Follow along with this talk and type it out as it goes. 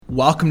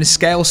Welcome to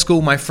Scale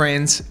School, my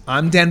friends.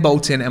 I'm Dan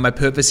Bolton, and my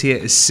purpose here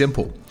is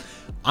simple.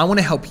 I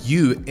want to help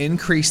you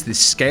increase the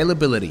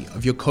scalability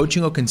of your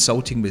coaching or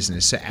consulting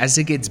business so as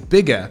it gets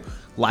bigger,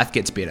 life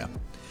gets better.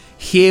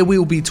 Here we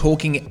will be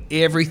talking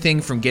everything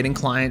from getting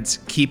clients,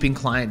 keeping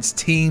clients,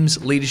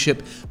 teams,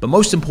 leadership, but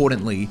most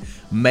importantly,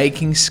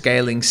 making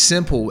scaling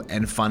simple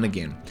and fun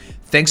again.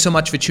 Thanks so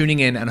much for tuning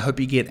in, and I hope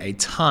you get a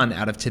ton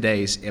out of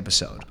today's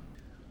episode.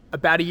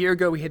 About a year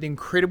ago, we had the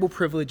incredible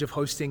privilege of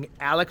hosting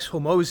Alex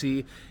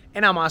Hormozi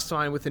in our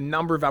mastermind with a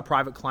number of our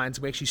private clients.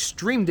 We actually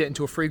streamed it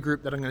into a free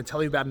group that I'm going to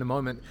tell you about in a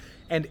moment,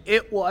 and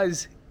it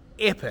was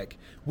epic.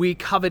 We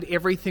covered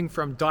everything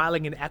from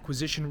dialing in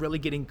acquisition, really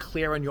getting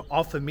clear on your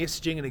offer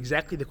messaging and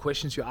exactly the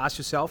questions you ask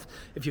yourself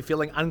if you're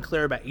feeling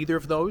unclear about either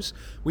of those.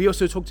 We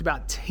also talked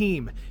about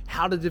team,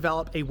 how to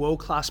develop a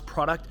world-class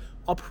product,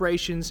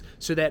 operations,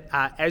 so that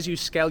as you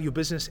scale your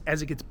business,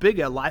 as it gets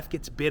bigger, life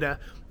gets better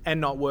and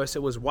not worse.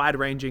 It was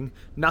wide-ranging,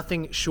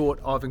 nothing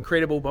short of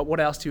incredible, but what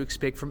else do you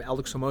expect from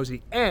Alex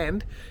Hormozi?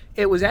 And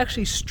it was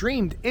actually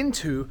streamed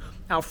into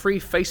our free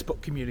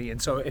Facebook community.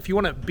 And so if you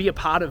want to be a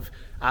part of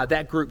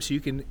that group so you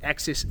can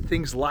access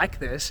things like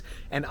this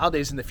and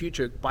others in the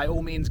future, by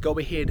all means, go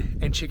ahead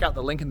and check out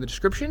the link in the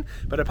description.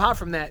 But apart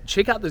from that,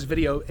 check out this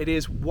video. It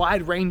is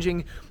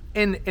wide-ranging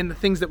in the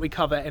things that we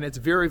cover, and it's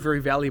very, very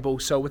valuable.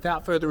 So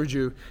without further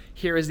ado,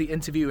 here is the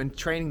interview and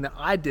training that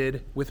I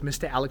did with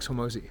Mr. Alex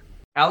Hormozi.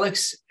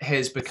 Alex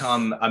has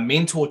become a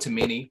mentor to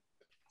many,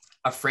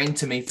 a friend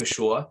to me for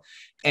sure.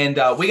 And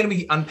we're going to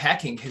be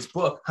unpacking his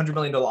book, $100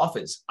 Million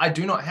Offers. I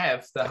do not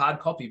have the hard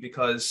copy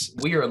because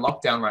we are in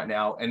lockdown right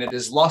now and it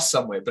is lost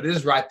somewhere, but it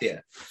is right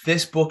there.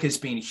 This book has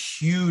been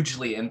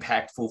hugely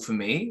impactful for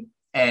me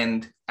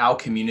and our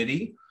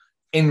community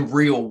in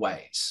real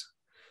ways.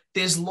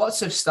 There's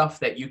lots of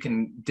stuff that you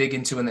can dig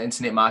into in the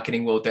internet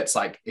marketing world that's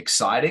like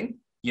exciting.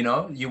 You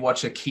know, you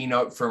watch a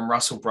keynote from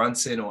Russell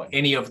Brunson or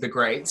any of the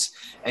greats,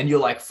 and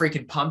you're like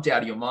freaking pumped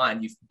out of your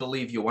mind. You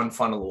believe you're one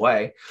funnel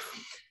away.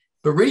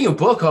 But reading your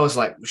book, I was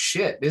like,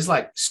 shit, there's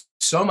like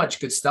so much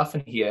good stuff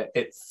in here.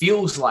 It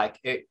feels like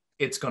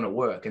it's going to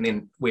work. And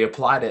then we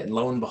applied it, and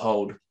lo and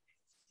behold,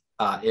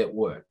 it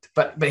worked.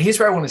 But here's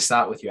where I want to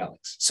start with you,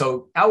 Alex.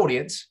 So our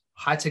audience,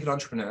 high-ticket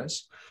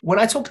entrepreneurs, when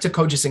I talk to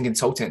coaches and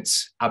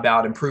consultants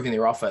about improving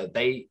their offer,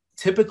 they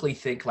typically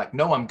think like,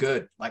 no, I'm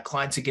good. Like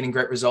clients are getting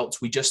great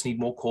results. We just need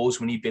more calls.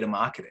 We need better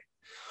marketing.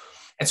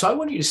 And so I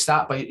want you to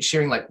start by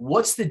sharing like,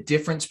 what's the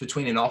difference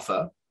between an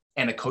offer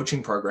and a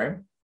coaching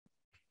program?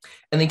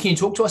 And then can you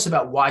talk to us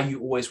about why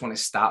you always want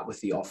to start with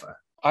the offer?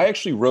 I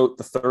actually wrote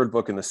the third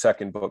book and the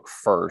second book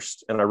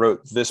first. And I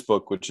wrote this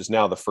book, which is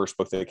now the first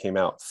book that came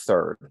out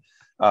third.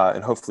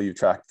 And hopefully you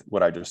tracked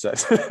what I just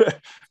said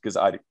because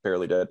I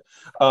barely did.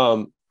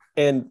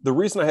 And the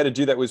reason I had to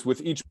do that was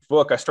with each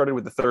book, I started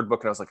with the third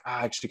book and I was like,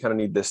 I actually kind of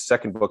need this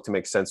second book to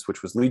make sense,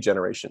 which was lead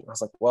generation. I was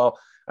like, well,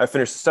 I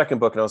finished the second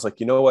book and I was like,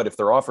 you know what, if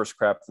their offer's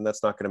crap, then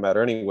that's not going to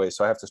matter anyway.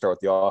 So I have to start with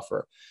the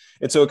offer.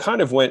 And so it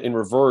kind of went in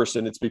reverse.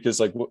 And it's because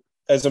like,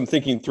 as I'm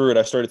thinking through it,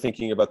 I started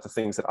thinking about the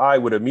things that I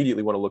would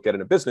immediately want to look at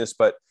in a business,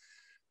 but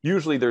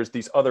usually there's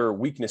these other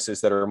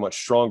weaknesses that are much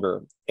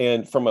stronger.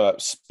 And from a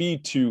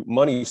speed to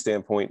money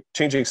standpoint,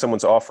 changing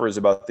someone's offer is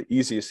about the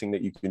easiest thing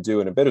that you can do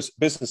in a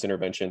business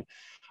intervention.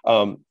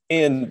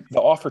 And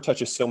the offer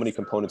touches so many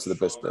components of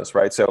the business,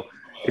 right? So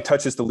it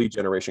touches the lead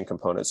generation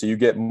component. So you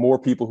get more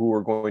people who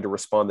are going to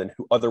respond than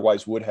who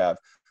otherwise would have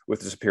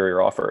with a superior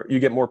offer. You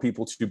get more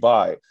people to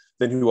buy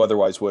than who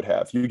otherwise would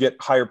have. You get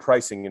higher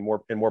pricing and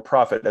more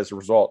profit as a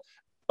result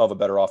of a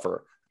better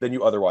offer than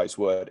you otherwise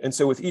would. And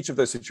so with each of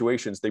those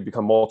situations, they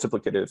become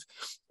multiplicative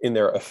in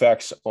their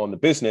effects on the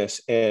business.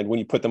 And when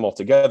you put them all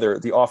together,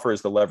 the offer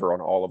is the lever on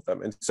all of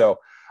them. And so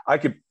I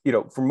could,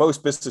 for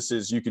most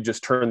businesses, you could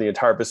just turn the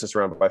entire business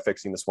around by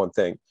fixing this one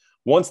thing.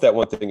 Once that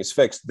one thing is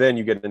fixed, then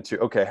you get into,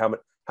 okay,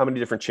 how many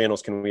different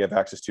channels can we have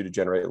access to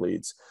generate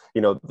leads?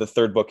 The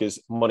third book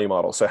is money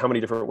model. So how many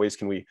different ways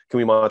can we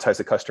monetize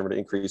the customer to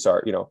increase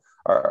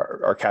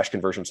our cash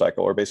conversion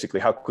cycle, or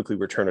basically how quickly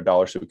we return a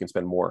dollar so we can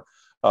spend more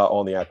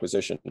on the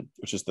acquisition,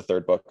 which is the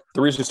third book.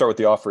 The reason we start with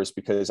the offer is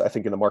because I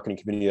think in the marketing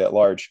community at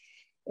large,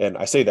 and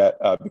I say that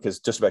because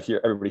just about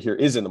everybody here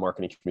is in the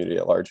marketing community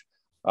at large.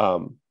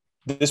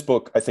 This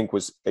book, I think,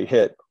 was a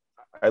hit.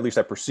 At least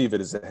I perceive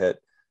it as a hit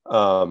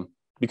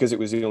because it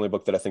was the only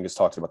book that I think is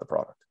talks about the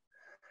product.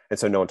 And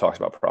so no one talks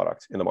about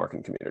product in the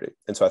marketing community.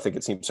 And so I think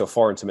it seems so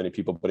foreign to many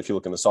people. But if you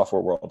look in the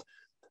software world,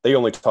 they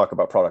only talk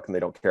about product and they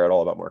don't care at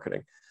all about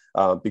marketing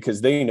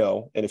because they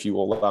know. And if you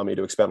will allow me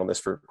to expand on this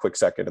for a quick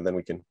second, and then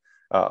we can,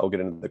 I'll get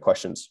into the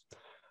questions.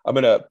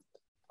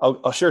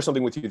 I'll share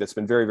something with you that's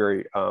been very,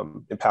 very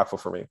impactful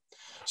for me.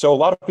 So a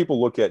lot of people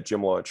look at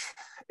Gym Launch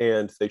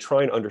and they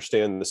try and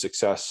understand the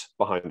success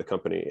behind the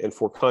company. And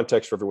for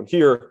context for everyone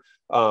here,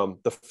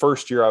 the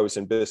first year I was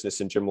in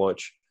business in Gym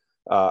Launch,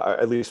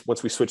 at least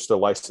once we switched to the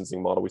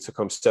licensing model, we took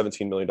home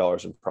 $17 million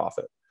in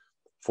profit.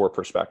 For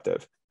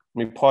perspective,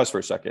 let me pause for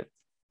a second.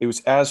 It was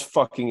as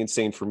fucking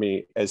insane for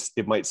me as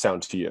it might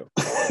sound to you.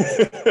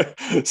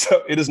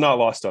 So it is not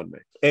lost on me.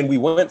 And we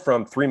went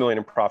from 3 million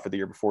in profit the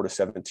year before to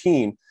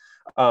 17,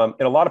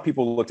 And a lot of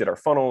people looked at our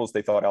funnels.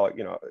 They thought,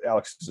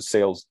 Alex is a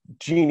sales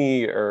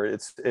genie, or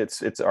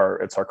it's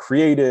our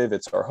creative,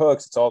 it's our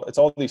hooks, it's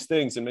all these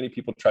things. And many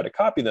people try to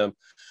copy them,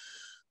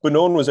 but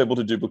no one was able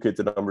to duplicate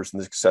the numbers and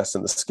the success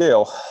and the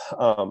scale.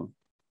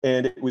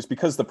 And it was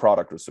because the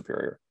product was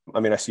superior.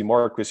 I mean, I see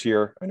Mark was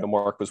here. I know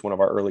Mark was one of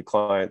our early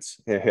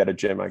clients. He had a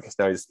gym. I guess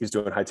now he's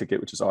doing high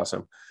ticket, which is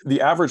awesome. The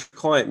average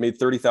client made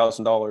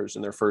 $30,000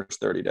 in their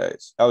first 30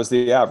 days. That was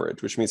the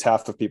average, which means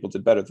half of people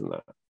did better than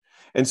that.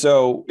 And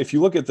so if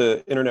you look at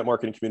the internet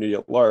marketing community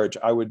at large,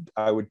 I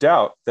would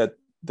doubt that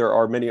there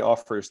are many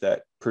offers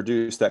that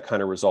produce that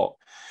kind of result.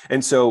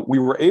 And so we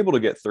were able to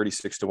get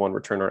 36-to-1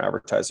 return on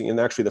advertising. And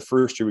actually the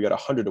first year we got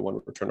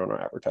 100-to-1 return on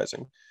our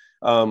advertising,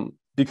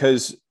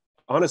 because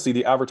honestly,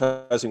 the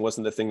advertising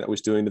wasn't the thing that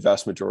was doing the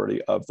vast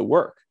majority of the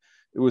work.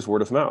 It was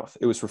word of mouth.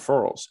 It was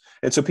referrals.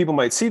 And so people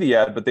might see the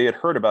ad, but they had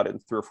heard about it in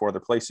 3 or 4 other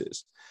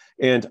places.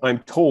 And I'm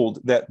told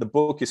that the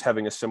book is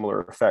having a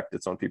similar effect.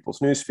 It's on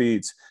people's news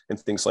feeds and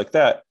things like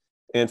that.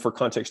 And for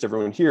context,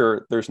 everyone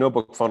here, there's no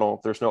book funnel,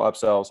 there's no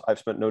upsells. I've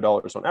spent no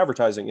dollars on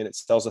advertising, and it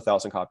sells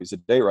 1,000 copies a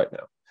day right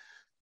now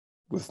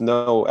with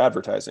no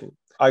advertising.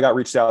 I got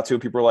reached out to,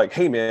 and people were like,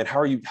 "Hey man,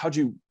 how'd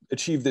you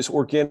achieve this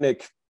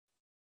organic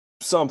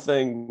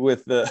something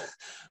with the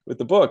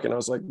book?" And I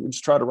was like, "We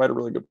just try to write a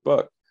really good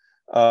book."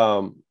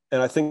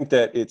 And I think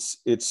that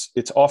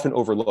it's often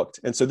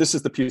overlooked. And so this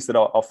is the piece that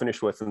I'll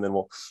finish with, and then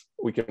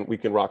we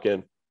can rock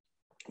in.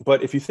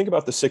 But if you think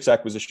about the 6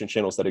 acquisition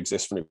channels that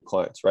exist for new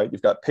clients, right?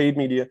 You've got paid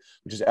media,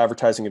 which is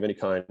advertising of any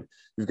kind.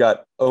 You've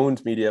got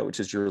owned media, which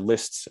is your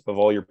lists of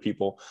all your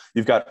people.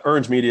 You've got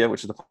earned media,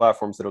 which is the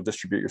platforms that'll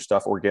distribute your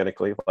stuff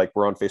organically. Like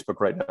we're on Facebook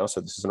right now, so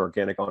this is an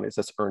organic audience.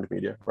 That's earned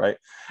media, right?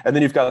 And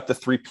then you've got the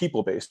 3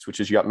 people-based, which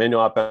is you got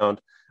manual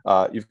outbound,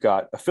 you've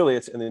got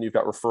affiliates, and then you've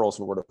got referrals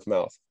and word of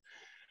mouth.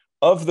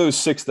 Of those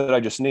 6 that I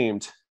just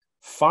named,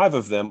 5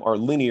 of them are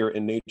linear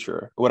in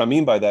nature. What I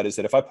mean by that is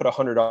that if I put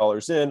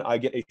 $100 in, I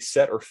get a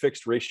set or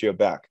fixed ratio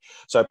back.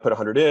 So I put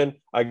 100 in,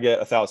 I get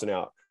 1,000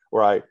 out.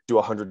 Or I do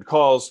 100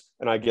 calls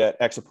and I get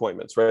X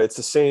appointments, right? It's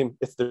the same.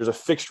 If there's a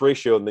fixed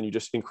ratio, and then you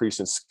just increase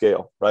in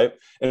scale, right?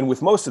 And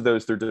with most of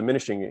those, they're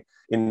diminishing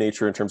in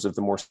nature in terms of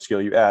the more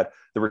scale you add,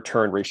 the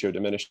return ratio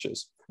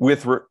diminishes.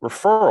 With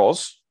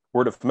referrals,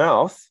 word of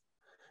mouth,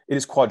 it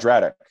is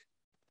quadratic,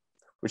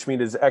 which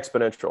means it's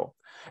exponential.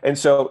 And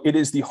so it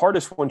is the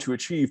hardest one to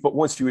achieve, but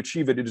once you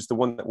achieve it, it is the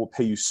one that will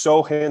pay you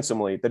so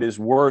handsomely that is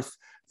worth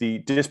the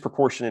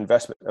disproportionate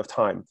investment of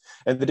time.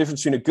 And the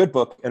difference between a good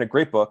book and a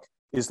great book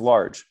is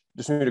large.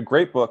 Just between a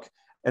great book,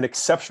 an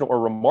exceptional or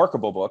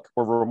remarkable book,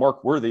 or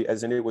remark worthy,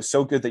 as in it was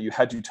so good that you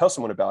had to tell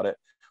someone about it,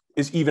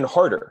 is even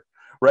harder,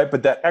 right?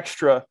 But that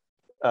extra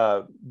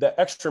amount,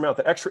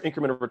 that extra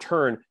increment of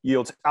return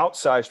yields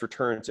outsized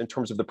returns in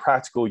terms of the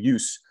practical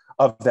use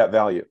of that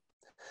value.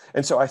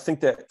 And so I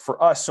think that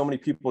for us, so many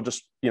people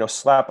just,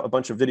 slap a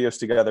bunch of videos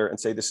together and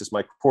say, this is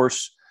my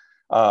course,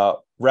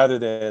 rather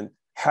than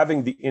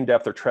having the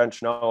in-depth or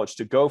trench knowledge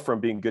to go from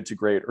being good to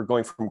great, or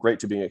going from great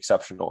to being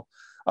exceptional.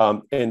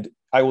 And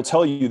I will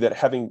tell you that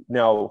having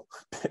now,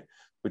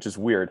 which is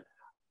weird,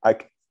 I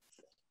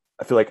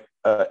feel like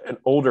an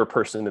older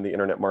person in the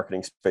internet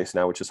marketing space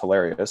now, which is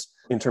hilarious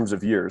in terms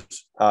of years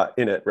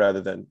in it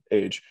rather than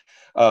age.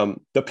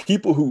 The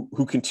people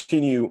who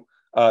continue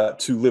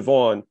to live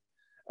on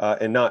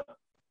and not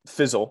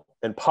fizzle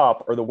and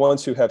pop are the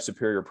ones who have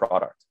superior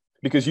product,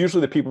 because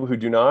usually the people who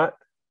do not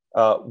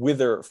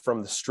wither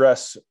from the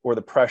stress or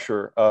the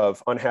pressure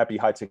of unhappy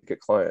high ticket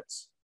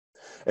clients.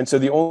 And so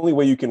the only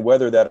way you can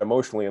weather that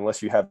emotionally,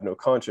 unless you have no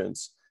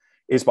conscience,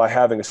 is by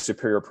having a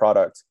superior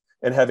product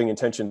and having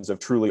intentions of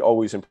truly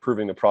always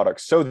improving the product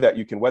so that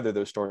you can weather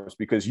those storms,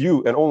 because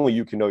you and only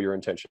you can know your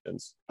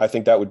intentions. I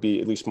think that would be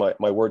at least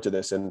my word to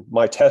this. And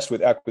my test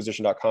with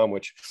acquisition.com,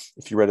 which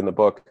if you read in the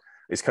book,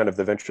 is kind of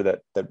the venture that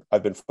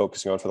I've been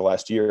focusing on for the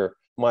last year.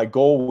 My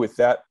goal with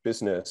that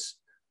business,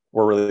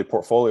 or really the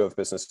portfolio of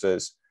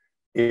businesses,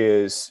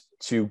 is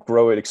to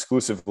grow it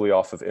exclusively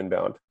off of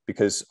inbound,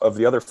 because of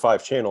the other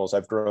 5 channels,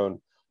 I've grown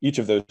each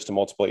of those to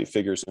multiple 8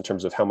 figures in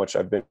terms of how much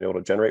I've been able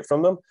to generate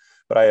from them.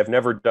 But I have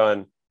never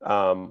done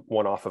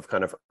one off of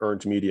kind of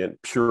earned media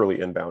and purely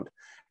inbound.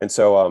 And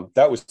so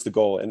that was the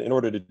goal. And in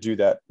order to do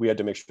that, we had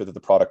to make sure that the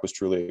product was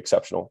truly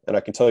exceptional. And I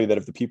can tell you that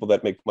of the people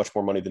that make much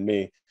more money than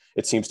me,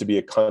 it seems to be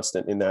a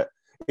constant in that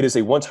it is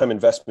a one-time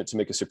investment to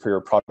make a superior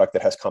product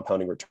that has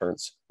compounding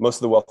returns. Most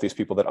of the wealthiest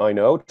people that I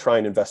know try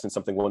and invest in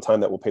something one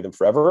time that will pay them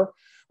forever,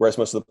 whereas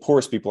most of the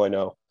poorest people I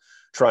know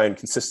try and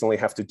consistently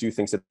have to do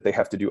things that they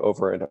have to do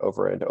over and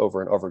over and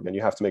over and over again.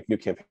 You have to make new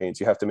campaigns.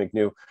 You have to make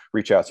new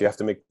reach outs. You have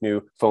to make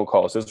new phone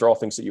calls. Those are all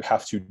things that you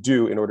have to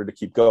do in order to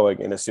keep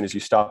going. And as soon as you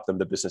stop them,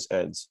 the business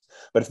ends.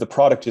 But if the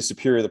product is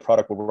superior, the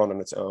product will run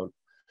on its own.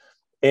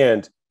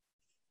 And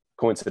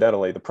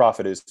coincidentally, the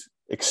profit is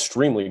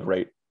extremely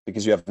great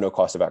because you have no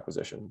cost of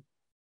acquisition.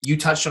 you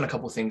touched on a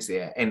couple of things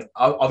there, and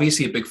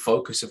obviously a big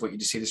focus of what you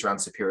just said is around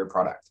superior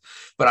product.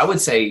 But I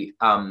would say,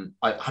 I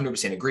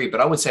 100% agree,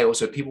 but I would say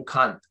also people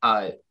can't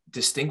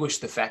distinguish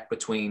the fact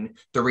between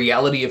the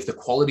reality of the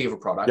quality of a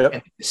product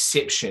and the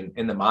perception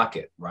in the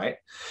market, right?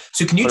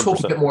 So can you talk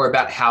 100%. a bit more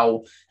about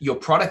how your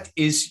product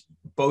is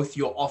both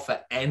your offer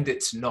and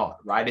it's not,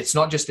 right? It's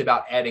not just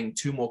about adding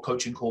 2 more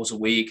coaching calls a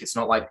week. It's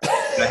not like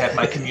I have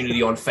my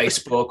community on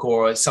Facebook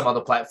or some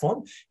other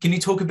platform. Can you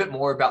talk a bit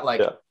more about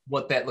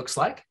what that looks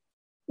like?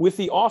 With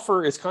the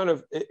offer, it's kind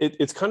of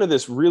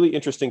this really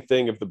interesting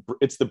thing of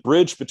it's the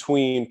bridge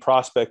between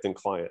prospect and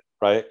client,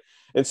 right?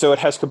 And so it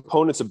has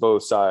components of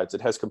both sides.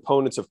 It has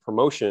components of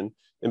promotion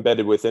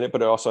embedded within it,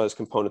 but it also has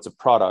components of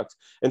product.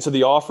 And so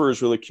the offer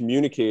is really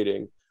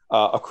communicating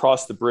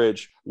across the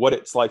bridge what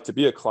it's like to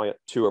be a client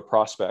to a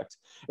prospect.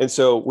 And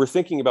so we're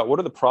thinking about what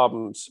are the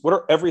problems, what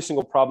are every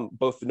single problem,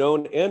 both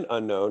known and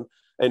unknown.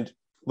 And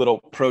little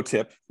pro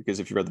tip, because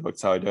if you read the book,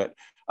 that's how I do it.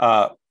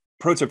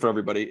 Pro tip for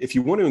everybody, if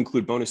you want to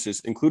include bonuses,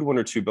 include 1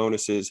 or 2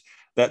 bonuses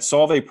that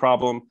solve a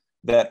problem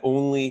that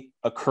only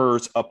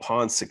occurs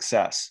upon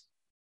success.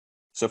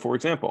 So for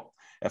example,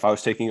 if I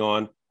was taking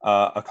on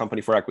a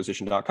company for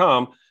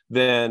acquisition.com,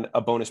 then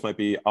a bonus might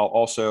be, I'll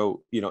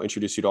also,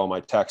 introduce you to all my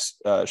tax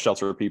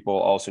shelter people.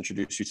 I'll also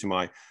introduce you to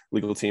my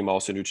legal team. I'll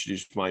also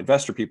introduce you to my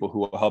investor people who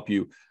will help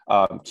you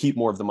keep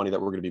more of the money that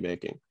we're going to be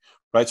making.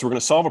 Right. So we're going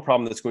to solve a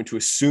problem that's going to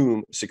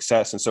assume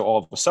success. And so all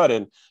of a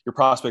sudden, your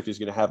prospect is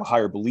going to have a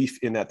higher belief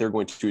in that they're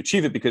going to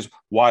achieve it, because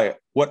what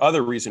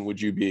other reason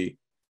would you be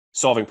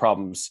solving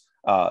problems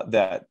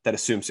that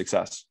assume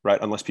success, right?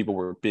 Unless people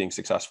were being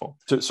successful.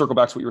 To circle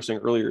back to what you were saying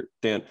earlier,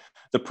 Dan,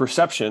 the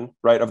perception,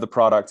 right, of the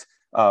product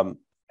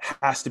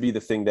has to be the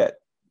thing that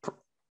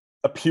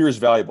appears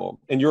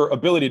valuable, and your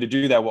ability to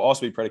do that will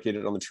also be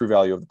predicated on the true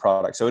value of the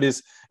product. So it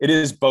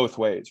is both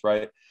ways,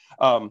 right?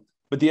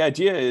 But the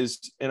idea is,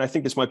 and I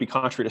think this might be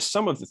contrary to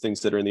some of the things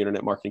that are in the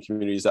internet marketing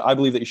community, is that I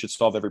believe that you should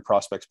solve every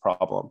prospect's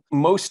problem.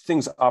 Most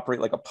things operate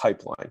like a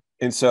pipeline.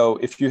 And so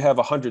if you have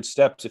 100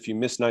 steps, if you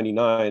miss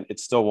 99, it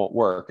still won't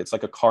work. It's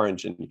like a car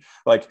engine.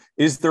 Like,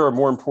 is there a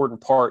more important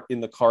part in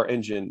the car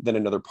engine than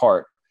another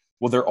part?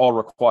 Well, they're all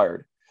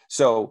required.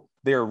 So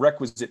they are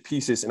requisite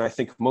pieces. And I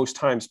think most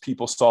times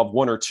people solve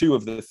 1 or 2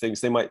 of the things.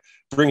 They might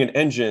bring an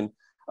engine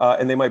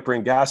and they might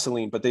bring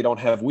gasoline, but they don't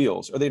have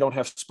wheels, or they don't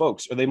have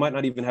spokes, or they might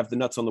not even have the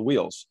nuts on the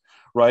wheels,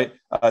 right,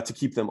 to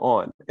keep them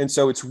on. And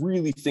so it's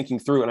really thinking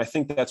through. And I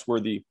think that's where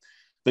the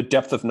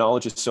depth of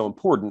knowledge is so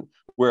important,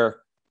 where,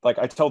 like,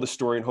 I tell the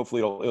story and hopefully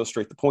it'll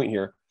illustrate the point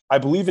here. I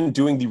believe in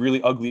doing the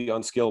really ugly,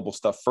 unscalable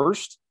stuff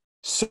first,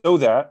 so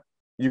that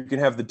you can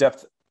have the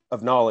depth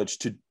of knowledge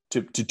to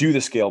do the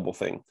scalable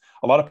thing.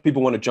 A lot of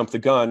people want to jump the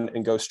gun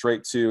and go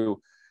straight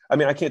to, I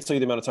mean, I can't tell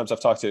you the amount of times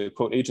I've talked to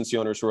quote agency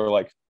owners who are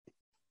like,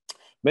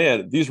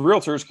 man, these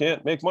realtors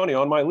can't make money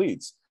on my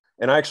leads.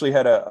 And I actually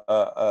had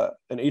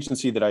an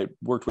agency that I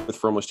worked with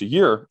for almost a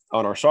year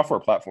on our software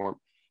platform.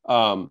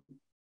 And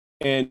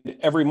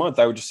every month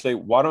I would just say,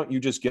 why don't you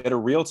just get a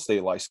real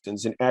estate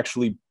license and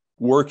actually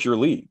work your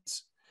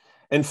leads?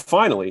 And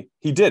finally,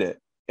 he did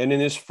it. And in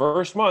his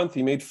first month,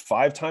 he made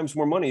 5 times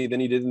more money than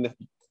he did in the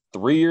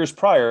 3 years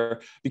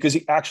prior, because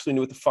he actually knew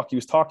what the fuck he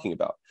was talking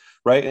about.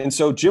 Right. And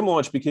so Gym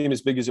Launch became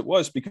as big as it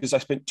was because I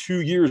spent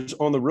 2 years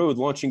on the road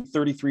launching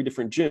 33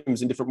 different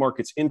gyms in different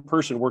markets in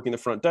person, working the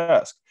front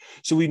desk.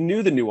 So we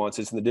knew the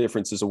nuances and the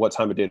differences of what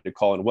time of day to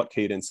call and what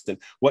cadence and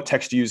what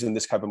text to use in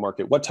this type of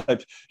market, what type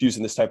to use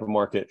in this type of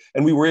market.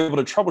 And we were able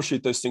to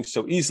troubleshoot those things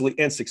so easily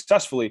and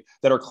successfully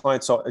that our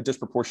clients saw a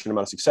disproportionate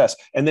amount of success.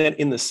 And then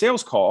in the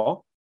sales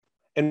call,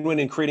 and when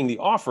in creating the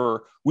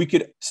offer, we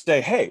could say,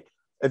 hey,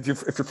 if you're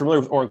familiar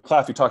with Oren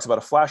Klaff, he talks about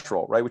a flash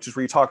roll, right? Which is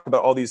where you talk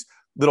about all these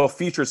little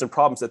features and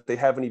problems that they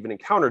haven't even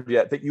encountered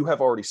yet that you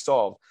have already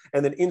solved.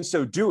 And then in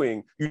so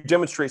doing, you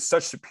demonstrate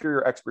such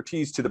superior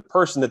expertise to the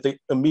person that they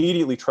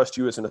immediately trust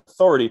you as an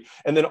authority.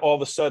 And then all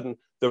of a sudden,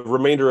 the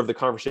remainder of the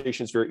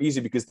conversation is very easy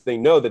because they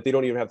know that they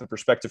don't even have the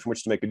perspective from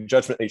which to make a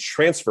judgment. They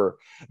transfer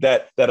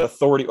that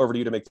authority over to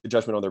you to make the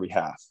judgment on their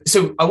behalf.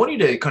 So I want you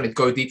to kind of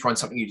go deeper on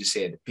something you just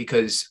said,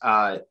 because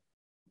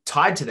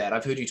tied to that,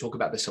 I've heard you talk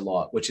about this a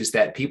lot, which is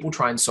that people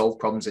try and solve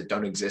problems that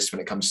don't exist when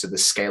it comes to the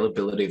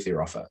scalability of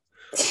their offer.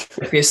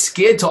 If they're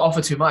scared to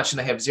offer too much and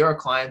they have 0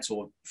 clients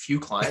or few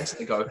clients,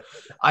 they go,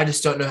 I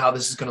just don't know how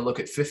this is going to look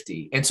at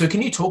 50. And so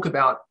can you talk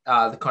about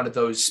the kind of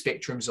those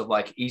spectrums of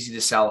like easy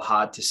to sell,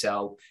 hard to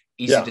sell,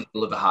 easy to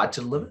deliver, hard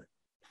to deliver?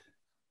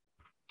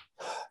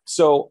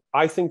 So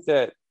I think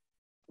that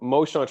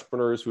most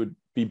entrepreneurs would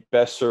be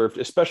best served,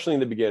 especially in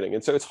the beginning.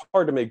 And so it's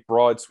hard to make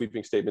broad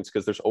sweeping statements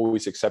because there's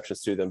always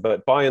exceptions to them.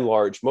 But by and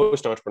large,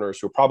 most entrepreneurs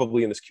who are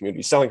probably in this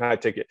community selling high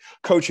ticket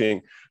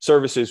coaching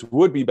services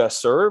would be best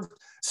served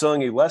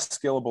selling a less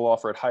scalable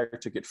offer at higher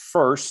ticket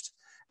first,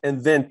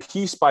 and then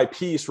piece by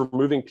piece,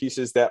 removing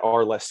pieces that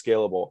are less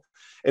scalable.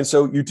 And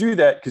so you do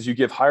that because you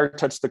give higher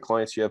touch to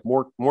clients, you have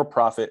more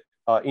profit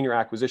in your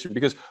acquisition,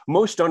 because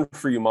most done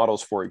for you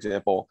models, for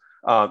example,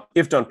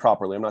 if done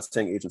properly. I'm not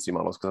saying agency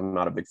models because I'm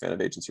not a big fan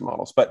of agency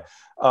models, but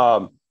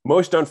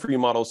most done for you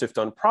models, if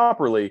done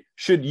properly,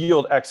 should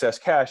yield excess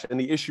cash, and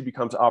the issue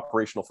becomes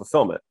operational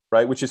fulfillment,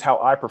 right? Which is how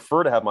I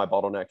prefer to have my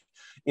bottleneck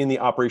in the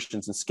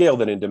operations and scale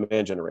than in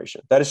demand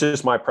generation. That is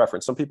just my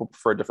preference. Some people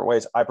prefer it different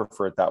ways. I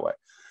prefer it that way.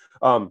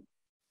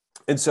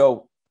 And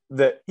so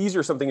the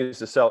easier something is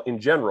to sell in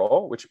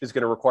general, which is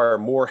going to require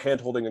more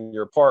handholding on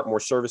your part, more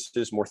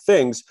services, more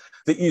things,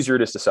 the easier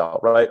it is to sell,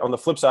 right? On the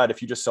flip side,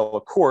 if you just sell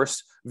a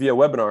course via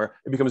webinar,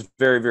 it becomes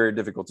very, very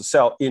difficult to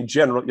sell. In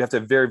general, you have to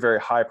have very,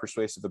 very high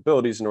persuasive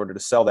abilities in order to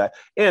sell that,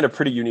 and a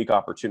pretty unique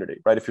opportunity,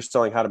 right? If you're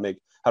selling how to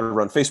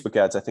run Facebook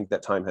ads, I think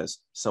that time has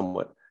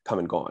somewhat come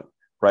and gone,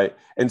 right?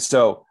 And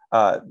so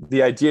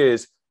the idea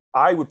is,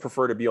 I would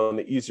prefer to be on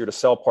the easier to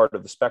sell part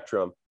of the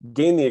spectrum,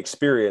 gain the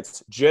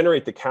experience,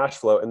 generate the cash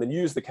flow, and then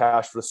use the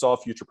cash to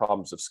solve future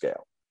problems of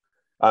scale.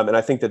 And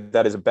I think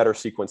that is a better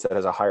sequence that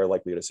has a higher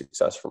likelihood of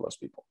success for most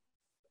people.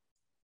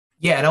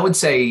 Yeah, and I would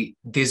say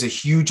there's a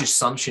huge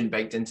assumption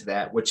baked into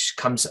that, which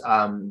comes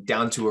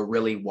down to a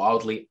really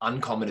wildly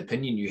uncommon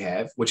opinion you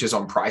have, which is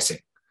on pricing.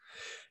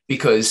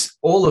 Because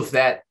all of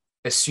that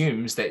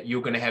assumes that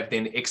you're going to have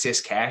then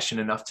excess cash and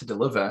enough to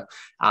deliver,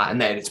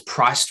 and that it's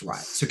priced right.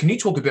 So can you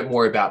talk a bit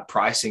more about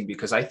pricing?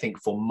 Because I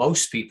think for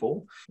most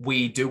people,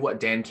 we do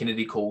what Dan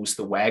Kennedy calls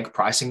the WAG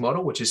pricing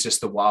model, which is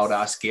just the wild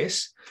ass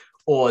guess,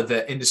 or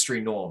the industry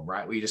norm,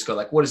 right? Where you just go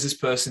like, what does this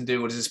person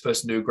do? What does this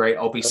person do? Great.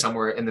 I'll be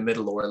somewhere in the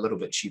middle or a little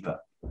bit cheaper.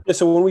 Yeah.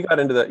 So when we got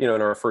into that, in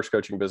our first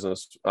coaching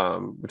business,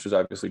 which was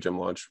obviously Gym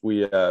Launch,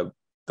 the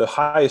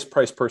highest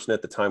priced person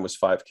at the time was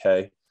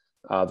 $5K.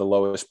 The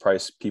lowest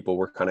price people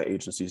were kind of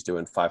agencies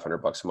doing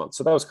 $500 a month.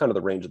 So that was kind of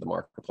the range of the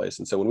marketplace.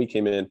 And so when we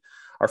came in,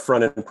 our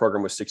front end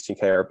program was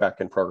 $16K. Our back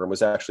end program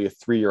was actually a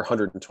 3-year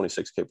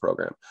 $126K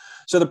program.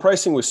 So the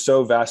pricing was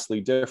so vastly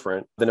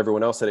different than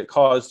everyone else that it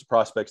caused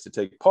prospects to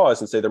take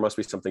pause and say, there must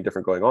be something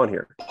different going on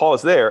here.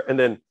 Pause there. And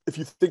then if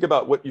you think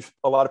about what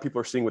a lot of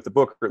people are seeing with the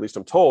book, or at least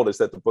I'm told, is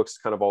that the book's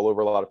kind of all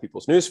over a lot of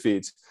people's news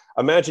feeds.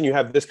 Imagine you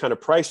have this kind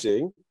of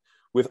pricing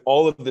with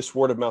all of this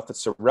word of mouth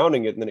that's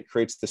surrounding it, and then it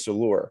creates this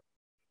allure.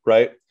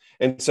 Right.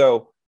 And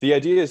so the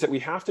idea is that we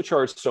have to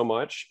charge so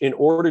much in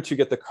order to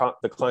get the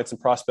clients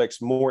and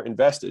prospects more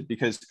invested,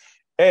 because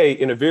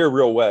in a very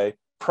real way,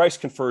 price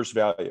confers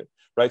value.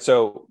 Right.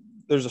 So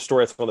there's a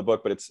story that's on the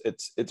book, but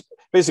it's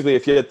basically,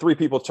 if you had 3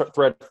 people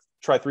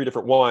try 3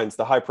 different wines,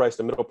 the high price,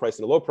 the middle price,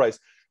 and the low price,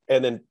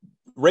 and then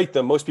rate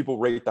them, most people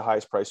rate the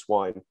highest priced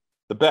wine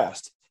the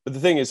best. But the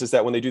thing is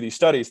that when they do these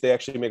studies, they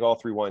actually make all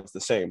 3 wines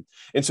the same.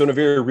 And so in a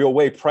very real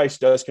way, price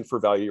does confer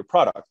value to your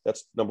product.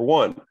 That's number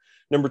one.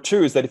 Number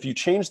 2 is that if you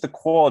change the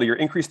quality or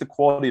increase the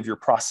quality of your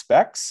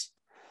prospects,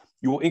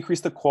 you will increase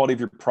the quality of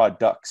your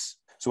products.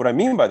 So what I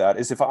mean by that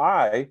is, if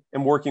I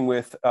am working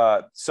with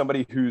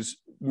somebody who's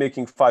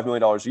making $5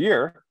 million a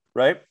year,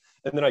 right?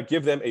 And then I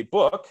give them a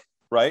book,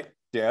 right,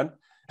 Dan?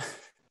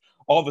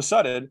 All of a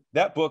sudden,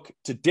 that book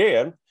to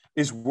Dan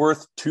is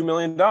worth $2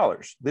 million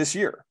this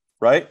year,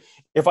 right?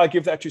 If I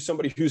give that to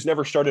somebody who's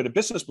never started a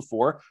business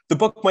before, the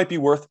book might be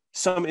worth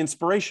some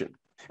inspiration.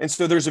 And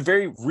so there's a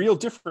very real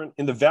difference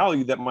in the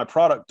value that my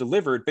product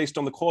delivered based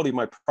on the quality of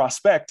my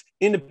prospect,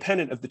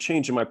 independent of the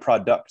change in my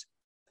product.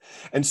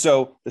 And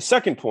so the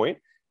second point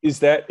is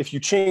that if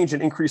you change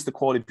and increase the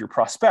quality of your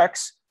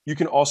prospects, you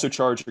can also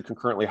charge a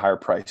concurrently higher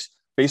price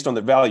based on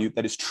the value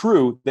that is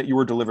true that you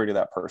were delivering to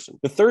that person.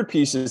 The third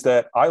piece is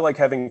that I like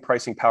having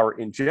pricing power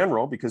in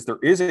general, because there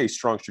is a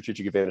strong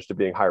strategic advantage to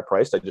being higher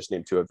priced. I just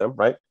named 2 of them,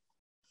 right,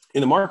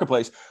 in the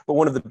marketplace. But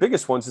one of the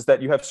biggest ones is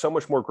that you have so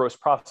much more gross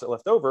profit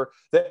left over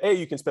that A,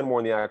 you can spend more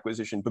on the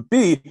acquisition, but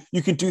B,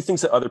 you can do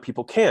things that other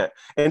people can't.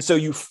 And so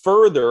you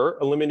further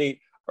eliminate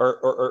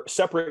or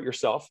separate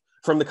yourself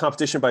from the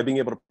competition by being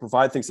able to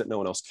provide things that no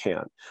one else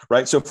can,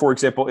 right? So for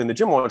example, in the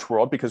Gym Launch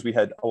world, because we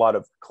had a lot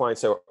of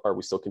clients, or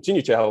we still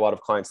continue to have a lot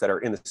of clients that are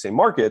in the same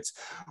markets,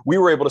 we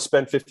were able to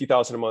spend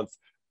 $50,000 a month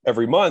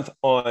every month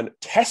on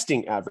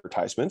testing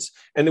advertisements.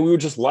 And then we would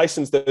just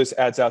license those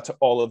ads out to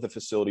all of the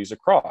facilities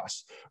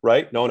across,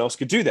 right? No one else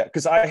could do that,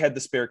 because I had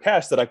the spare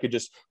cash that I could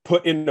just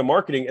put into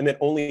marketing and then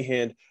only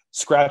hand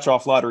scratch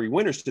off lottery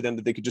winners to them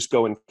that they could just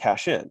go and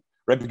cash in,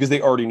 right? Because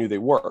they already knew they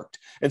worked.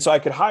 And so I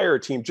could hire a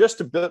team just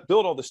to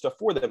build all this stuff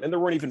for them. And there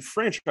weren't even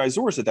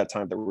franchisors at that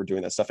time that were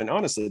doing that stuff. And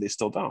honestly, they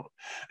still don't.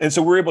 And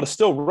so we're able to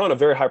still run a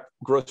very high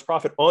gross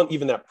profit on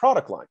even that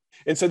product line.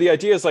 And so the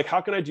idea is like, how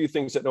can I do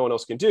things that no one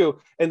else can do?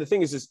 And the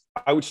thing is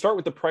I would start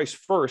with the price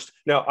first.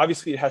 Now,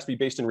 obviously it has to be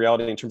based in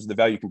reality in terms of the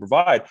value you can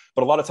provide,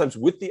 but a lot of times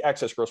with the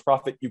excess gross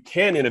profit, you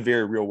can, in a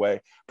very real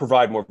way,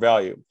 provide more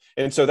value.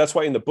 And so that's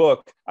why in the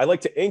book, I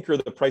like to anchor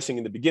the pricing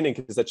in the beginning,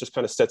 because that just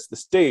kind of sets the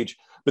stage.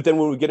 But then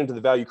when we get into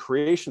the value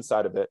creation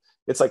side of it,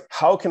 it's like,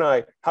 how can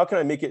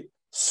I make it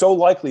so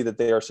likely that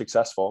they are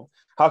successful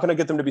How can I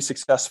get them to be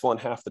successful in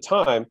half the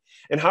time?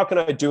 And how can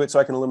I do it so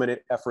I can eliminate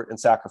effort and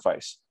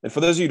sacrifice? And for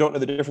those of you who don't know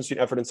the difference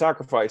between effort and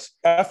sacrifice,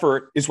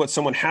 effort is what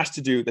someone has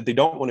to do that they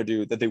don't want to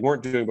do, that they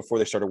weren't doing before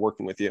they started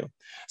working with you.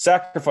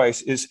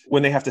 Sacrifice is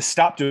when they have to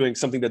stop doing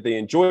something that they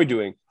enjoy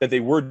doing, that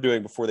they were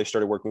doing before they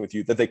started working with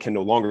you, that they can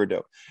no longer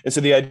do. And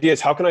so the idea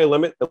is, how can I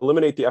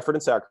eliminate the effort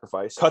and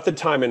sacrifice, cut the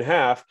time in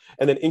half,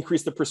 and then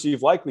increase the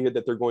perceived likelihood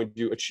that they're going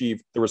to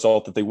achieve the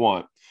result that they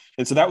want?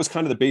 And so that was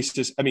kind of the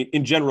basis. I mean,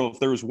 in general, if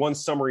there was one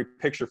summary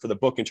picture for the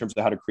book in terms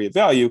of how to create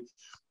value,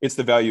 it's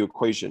the value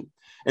equation.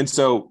 And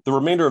so the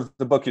remainder of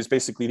the book is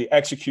basically the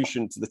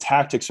execution, the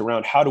tactics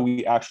around how do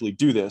we actually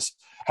do this?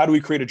 How do we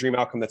create a dream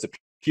outcome that's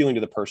appealing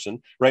to the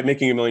person, right?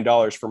 Making $1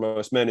 million for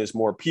most men is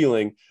more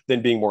appealing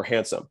than being more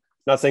handsome.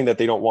 Not saying that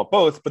they don't want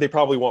both, but they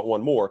probably want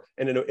one more.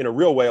 And in a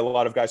real way, a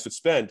lot of guys would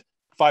spend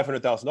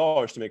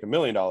 $500,000 to make $1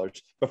 million,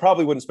 but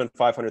probably wouldn't spend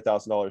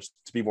 $500,000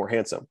 to be more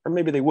handsome. Or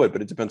maybe they would,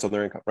 but it depends on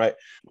their income, right?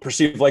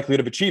 Perceived likelihood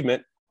of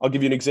achievement. I'll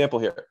give you an example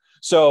here.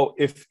 So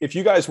if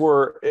you guys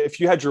were,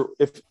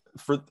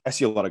 I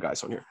see a lot of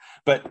guys on here,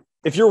 but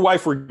if your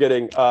wife were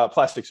getting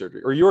plastic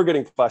surgery, or you were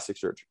getting plastic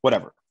surgery,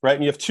 whatever, right?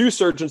 And you have two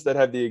surgeons that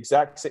have the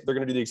exact same, they're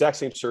going to do the exact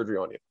same surgery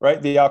on you,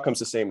 right? The outcome's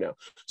the same now.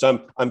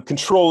 So I'm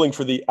controlling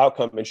for the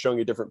outcome and showing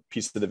you different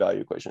pieces of the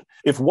value equation.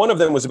 If one of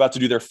them was about to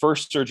do their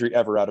first surgery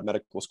ever out of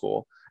medical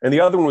school, and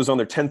the other one was on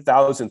their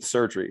 10,000th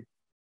surgery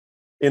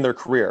in their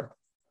career,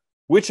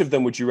 which of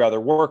them would you rather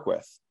work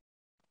with?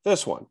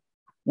 This one.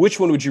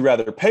 Which one would you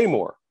rather pay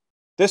more?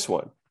 This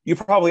one. You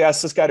probably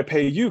asked this guy to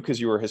pay you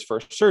because you were his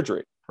first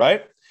surgery,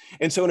 right?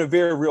 And so in a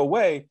very real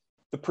way,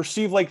 the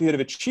perceived likelihood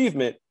of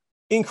achievement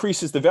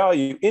increases the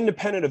value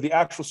independent of the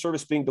actual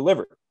service being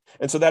delivered.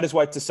 And so that is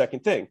why it's the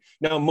second thing.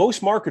 Now,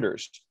 most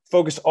marketers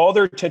focus all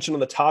their attention on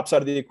the top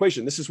side of the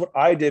equation. This is what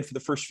I did for the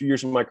first few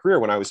years of my career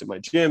when I was at my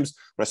gyms,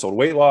 when I sold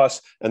weight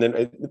loss, and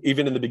then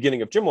even in the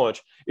beginning of Gym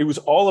Launch, it was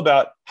all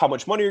about how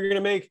much money you're going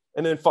to make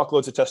and then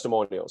fuckloads of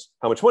testimonials.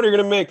 How much money you're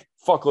going to make,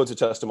 fuckloads of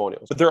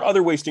testimonials. But there are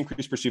other ways to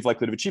increase perceived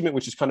likelihood of achievement,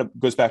 which is kind of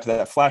goes back to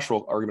that flash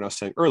roll argument I was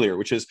saying earlier,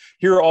 which is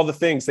here are all the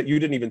things that you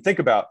didn't even think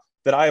about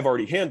that I have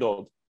already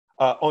handled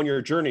on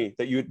your journey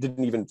that you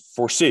didn't even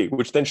foresee,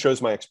 which then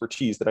shows my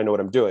expertise that I know what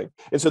I'm doing.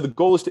 And so the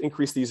goal is to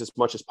increase these as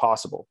much as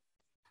possible.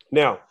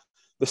 Now,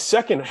 the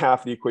second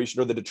half of the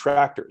equation are the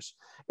detractors.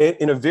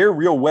 In a very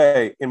real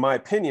way, in my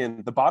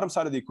opinion, the bottom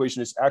side of the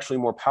equation is actually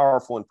more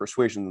powerful in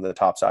persuasion than the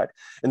top side.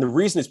 And the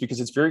reason is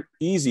because it's very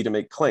easy to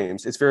make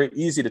claims. It's very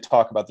easy to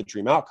talk about the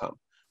dream outcome,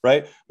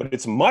 right? But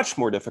it's much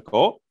more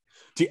difficult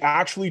to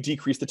actually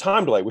decrease the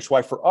time delay, which is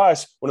why for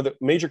us, one of the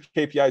major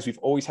KPIs we've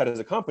always had as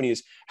a company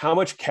is how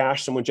much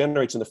cash someone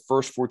generates in the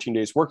first 14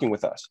 days working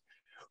with us,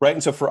 right?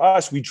 And so for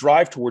us, we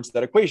drive towards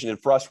that equation.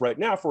 And for us right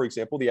now, for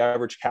example, the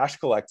average cash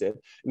collected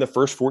in the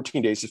first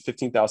 14 days is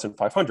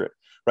 $15,500,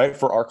 right?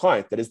 For our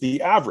client, that is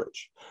the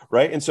average,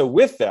 right? And so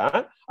with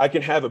that, I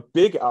can have a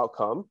big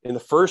outcome in the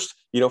first,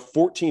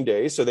 14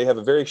 days. So they have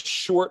a very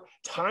short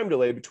time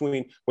delay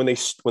between when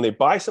they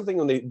buy something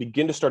and they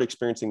begin to start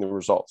experiencing the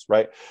results,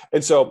 right?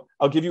 And so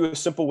I'll give you a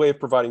simple way of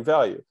providing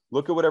value.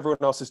 Look at what everyone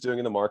else is doing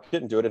in the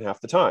market and do it in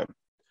half the time,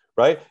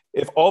 right?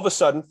 If all of a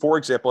sudden, for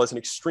example, as an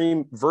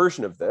extreme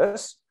version of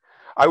this,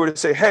 I would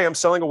say, hey, I'm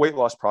selling a weight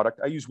loss product.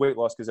 I use weight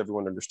loss because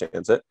everyone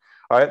understands it.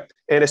 All right.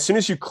 And as soon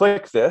as you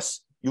click this,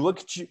 you look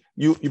at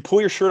you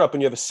pull your shirt up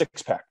and you have a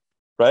 6-pack,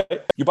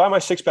 right? You buy my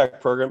 6-pack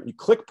program, you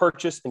click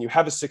purchase and you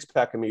have a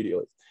 6-pack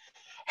immediately.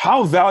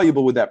 How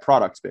valuable would that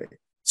product be?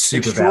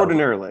 Super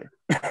extraordinarily,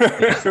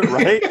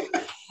 right?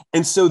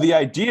 And so the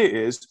idea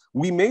is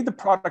we made the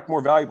product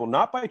more valuable,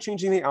 not by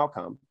changing the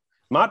outcome,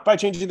 not by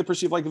changing the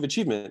perceived likelihood of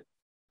achievement,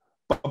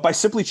 but by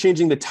simply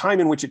changing the time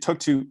in which it took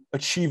to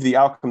achieve the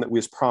outcome that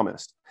was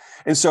promised.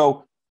 And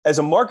so as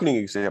a marketing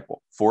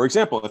example, for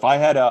example, if I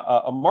had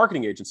a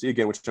marketing agency,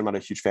 again, which I'm not a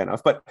huge fan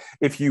of, but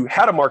if you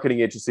had a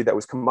marketing agency that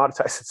was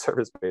commoditized and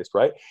service-based,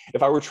 right?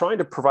 If I were trying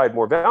to provide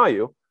more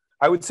value,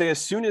 I would say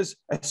as soon as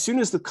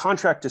the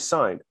contract is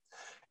signed,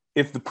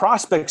 if the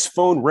prospect's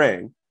phone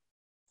rang,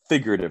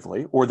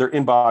 figuratively, or their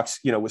inbox,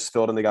 was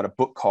filled and they got a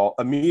book call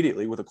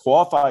immediately with a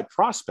qualified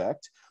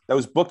prospect that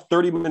was booked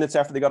 30 minutes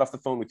after they got off the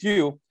phone with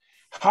you,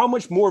 how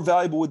much more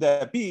valuable would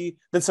that be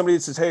than somebody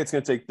that says, hey, it's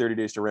going to take 30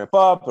 days to ramp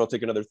up. It'll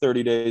take another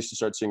 30 days to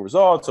start seeing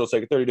results. It'll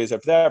take 30 days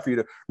after that for you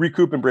to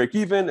recoup and break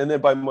even. And then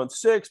by month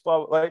 6,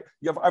 blah, blah,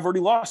 blah, I've already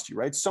lost you,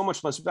 right? So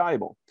much less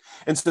valuable.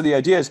 And so the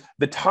idea is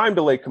the time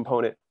delay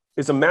component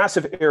is a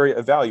massive area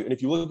of value. And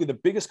if you look at the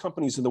biggest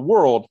companies in the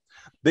world,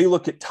 they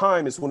look at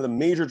time as one of the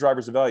major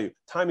drivers of value.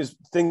 Time is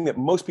the thing that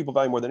most people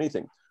value more than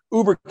anything.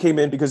 Uber came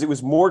in because it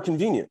was more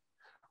convenient,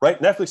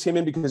 right? Netflix came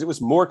in because it was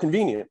more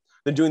convenient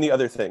than doing the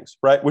other things,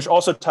 right? Which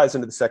also ties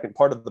into the second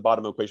part of the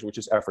bottom equation, which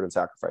is effort and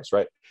sacrifice,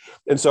 right?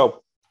 And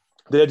so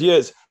the idea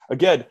is,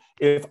 again,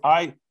 if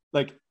I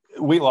like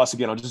weight loss,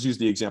 again, I'll just use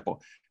the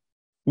example.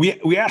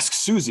 We ask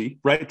Susie,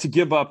 right, to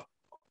give up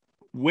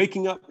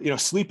waking up,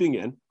 sleeping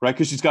in, right?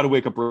 Because she's got to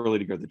wake up early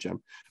to go to the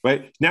gym,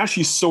 right? Now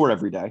she's sore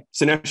every day.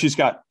 So now she's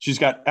got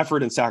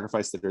effort and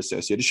sacrifice that are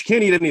associated. She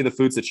can't eat any of the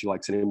foods that she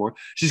likes anymore.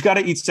 She's got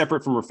to eat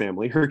separate from her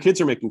family. Her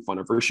kids are making fun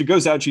of her. She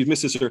goes out, she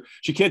misses her.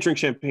 She can't drink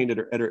champagne at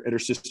her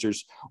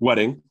sister's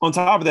wedding. On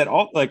top of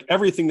that,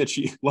 everything that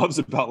she loves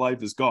about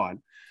life is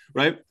gone,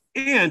 right?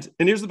 And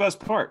here's the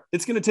best part.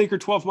 It's going to take her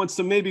 12 months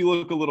to maybe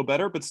look a little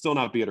better, but still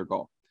not be at her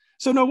goal.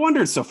 So no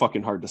wonder it's so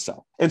fucking hard to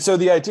sell. And so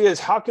the idea is,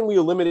 how can we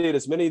eliminate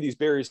as many of these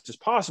barriers as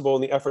possible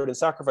in the effort and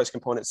sacrifice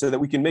component so that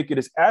we can make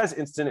it as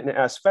instant and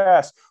as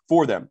fast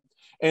for them?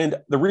 And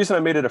the reason I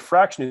made it a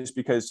fraction is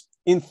because,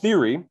 in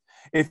theory,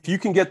 if you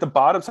can get the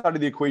bottom side of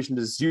the equation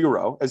to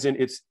zero, as in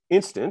it's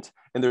instant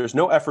and there's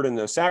no effort and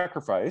no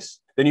sacrifice,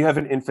 then you have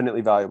an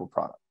infinitely valuable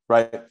product,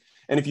 right?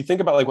 And if you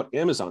think about like what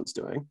Amazon's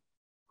doing,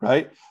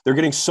 right? They're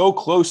getting so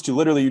close to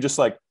literally you just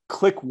like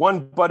click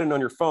one button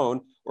on your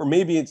phone, or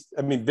maybe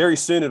very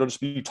soon it'll just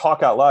be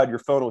talk out loud. Your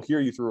phone will hear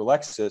you through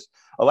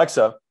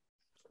Alexa,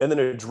 and then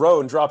a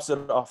drone drops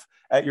it off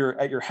at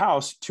your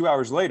house 2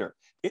 hours later.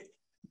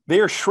 They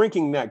are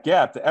shrinking that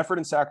gap, the effort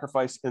and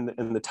sacrifice and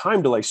the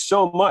time delay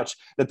so much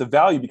that the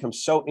value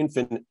becomes so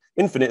infinite,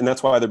 and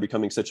that's why they're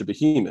becoming such a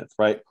behemoth,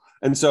 right?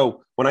 And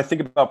so when I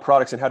think about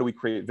products and how do we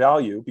create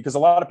value, because a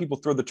lot of people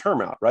throw the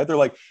term out, right? They're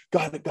like,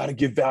 got to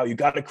give value,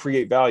 got to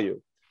create value.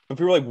 But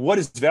people are like, what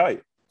is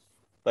value?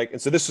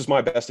 And so this was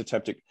my best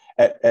attempt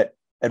at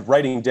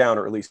writing down,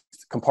 or at least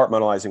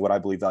compartmentalizing what I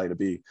believe value to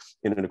be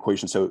in an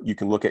equation. So you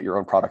can look at your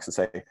own products and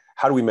say,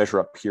 how do we measure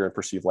up here in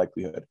perceived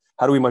likelihood?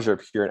 How do we measure up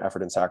here in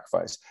effort and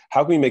sacrifice?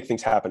 How can we make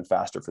things happen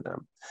faster for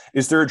them?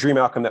 Is there a dream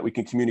outcome that we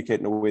can communicate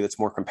in a way that's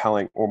more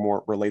compelling or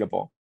more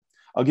relatable?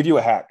 I'll give you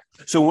a hack.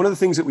 So one of the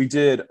things that we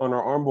did on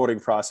our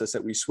onboarding process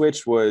that we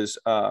switched was,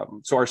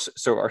 so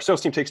our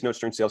sales team takes notes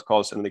during sales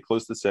calls, and they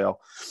close the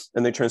sale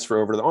and they transfer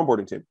over to the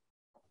onboarding team.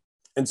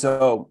 And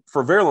so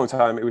for a very long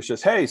time, it was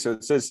just, hey, so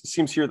it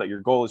seems here that your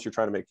goal is you're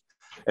trying to make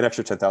an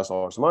extra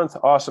 $10,000 a month.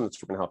 Awesome.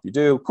 That's what we're going to help you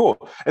do. Cool.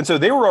 And so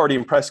they were already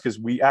impressed because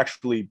we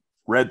actually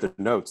read the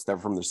notes that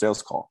were from their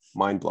sales call.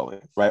 Mind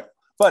blowing, right?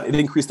 But it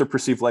increased their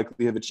perceived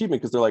likelihood of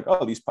achievement because they're like,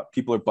 oh, these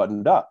people are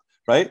buttoned up,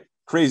 right?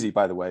 Crazy,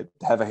 by the way,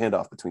 to have a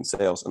handoff between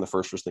sales and the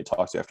first person they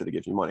talk to after they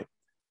give you money.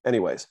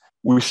 Anyways,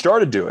 what we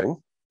started doing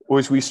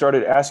was we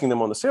started asking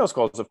them on the sales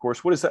calls, of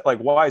course, what is that like?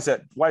 Why is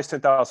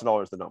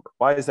 $10,000 the number?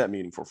 Why is that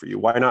meaningful for you?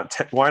 Why not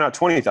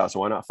 20,000?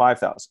 Why not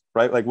 5,000?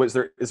 Right? Like, is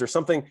there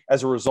something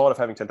as a result of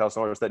having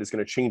 $10,000 that is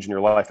going to change in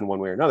your life in one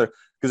way or another?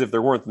 Because if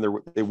there weren't,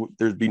 then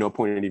there'd be no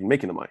point in even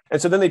making the money.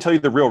 And so then they tell you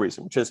the real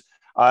reason, which is,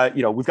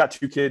 we've got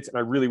 2 kids and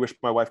I really wish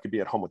my wife could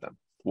be at home with them,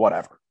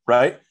 whatever.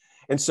 Right?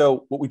 And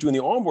so what we do in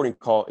the onboarding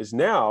call is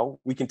now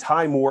we can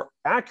tie more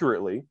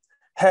accurately.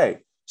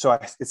 Hey, so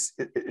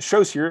it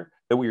shows here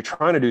that what you're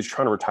trying to do is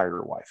trying to retire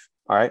your wife.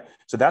 All right.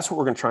 So that's what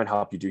we're going to try and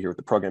help you do here with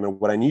the program. And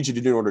what I need you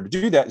to do in order to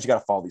do that is you got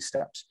to follow these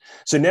steps.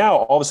 So now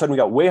all of a sudden we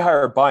got way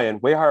higher buy-in,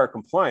 way higher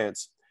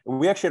compliance. And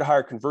we actually had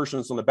higher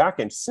conversions on the back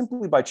end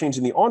simply by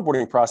changing the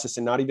onboarding process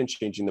and not even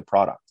changing the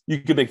product. You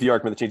could make the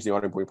argument that changing the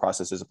onboarding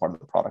process is a part of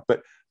the product,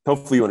 but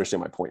hopefully you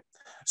understand my point.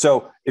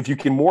 So if you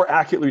can more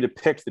accurately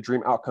depict the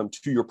dream outcome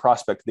to your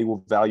prospect, they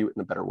will value it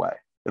in a better way.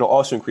 It'll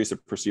also increase the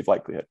perceived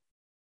likelihood.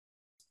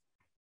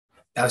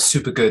 That was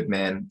super good,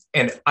 man.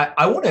 And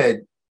I want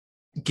to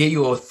get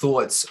your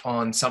thoughts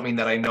on something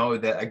that I know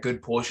that a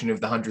good portion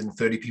of the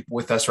 130 people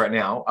with us right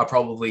now are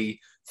probably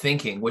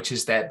thinking, which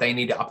is that they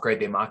need to upgrade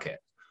their market.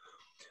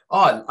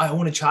 Oh, I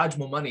want to charge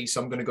more money,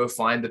 so I'm going to go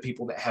find the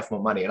people that have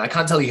more money. And I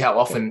can't tell you how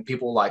often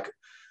people like,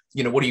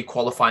 what are you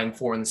qualifying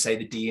for? And say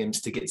the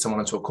DMs to get someone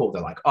onto a call.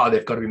 They're like, oh,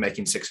 they've got to be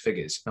making 6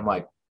 figures. I'm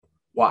like,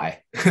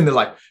 why? And they're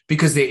like,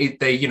 because they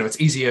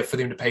it's easier for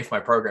them to pay for my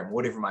program,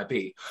 whatever it might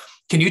be.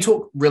 Can you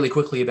talk really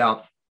quickly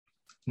about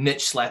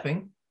niche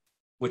slapping,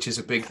 which is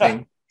a big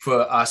thing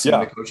for us in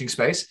the coaching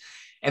space?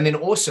 And then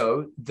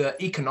also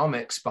the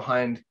economics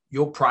behind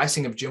your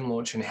pricing of gym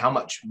launch and how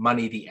much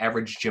money the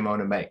average gym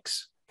owner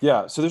makes.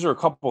 Yeah. So those are a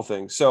couple of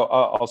things. So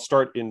I'll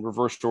start in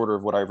reverse order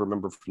of what I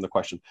remember from the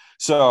question.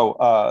 So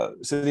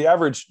the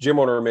average gym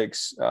owner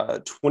makes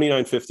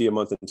 $29.50 a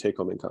month in take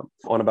home income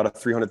on about a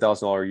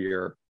 $300,000 a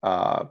year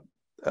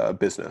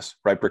business,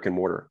 right? Brick and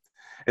mortar.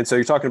 And so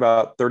you're talking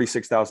about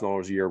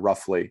 $36,000 a year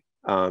roughly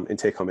in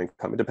take home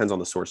income. It depends on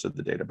the source of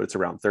the data, but it's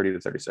around 30 to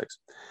 36.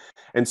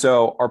 And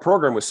so our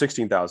program was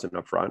 16,000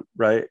 up front,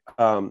 right?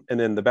 And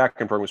then the back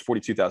end program was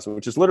 42,000,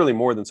 which is literally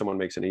more than someone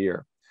makes in a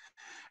year.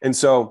 And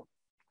so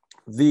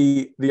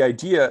the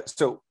idea,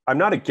 so I'm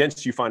not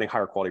against you finding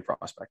higher quality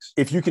prospects.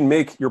 If you can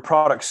make your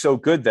product so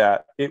good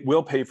that it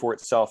will pay for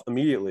itself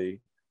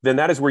immediately, then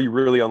that is where you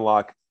really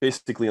unlock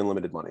basically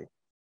unlimited money,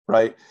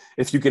 right?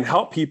 If you can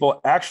help people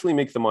actually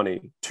make the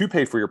money to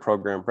pay for your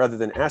program rather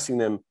than asking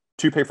them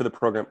to pay for the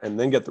program and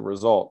then get the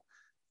result,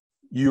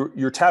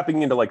 you're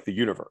tapping into like the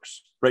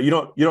universe, right?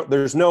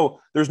 There's no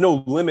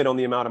limit on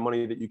the amount of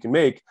money that you can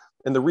make,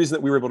 And the reason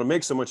that we were able to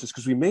make so much is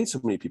because we made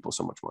so many people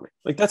so much money.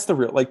 Like that's the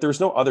real, like there's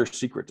no other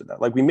secret to that.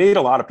 Like we made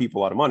a lot of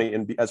people a lot of money.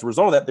 And as a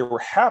result of that, they were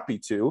happy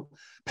to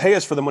pay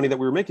us for the money that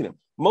we were making them.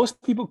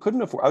 Most people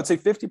couldn't afford, I would say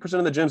 50%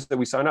 of the gyms that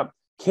we sign up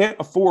can't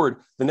afford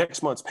the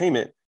next month's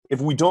payment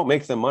if we don't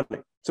make them money.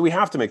 So we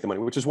have to make the money,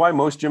 which is why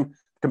most gym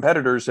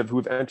competitors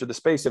who've entered the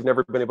space have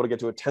never been able to get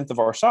to a 10th of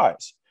our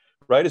size,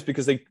 right? It's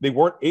because they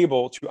weren't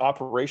able to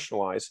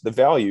operationalize the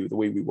value the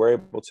way we were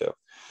able to.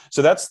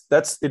 So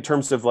that's in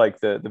terms of like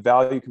the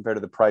value compared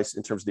to the price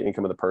in terms of the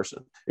income of the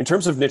person. In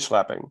terms of niche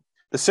slapping,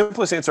 the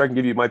simplest answer I can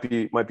give you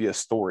might be a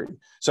story.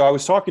 So I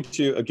was talking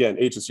to, again,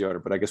 agency owner,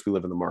 but I guess we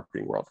live in the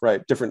marketing world,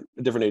 right? Different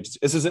agencies.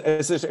 This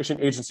is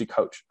actually an agency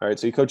coach. All right.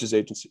 So he coaches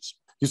agencies.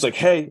 He's like,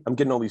 hey, I'm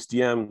getting all these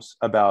DMs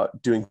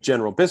about doing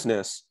general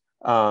business.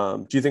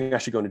 Do you think I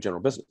should go into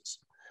general business?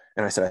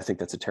 And I said, I think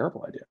that's a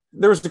terrible idea.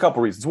 There was a couple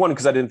of reasons. One,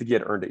 because I didn't think he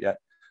had earned it yet.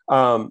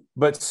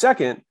 But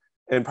second,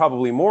 and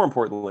probably more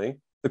importantly,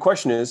 the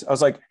question is, I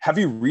was like, have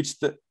you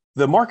reached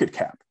the market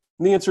cap?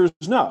 And the answer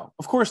is no,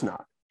 of course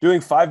not. Doing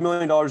 $5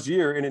 million a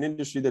year in an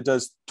industry that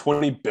does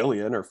 20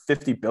 billion or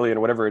 50 billion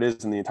or whatever it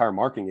is in the entire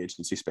marketing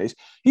agency space,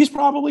 he's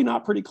probably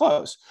not pretty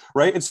close,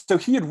 right? And so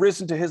he had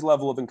risen to his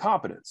level of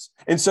incompetence.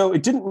 And so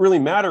it didn't really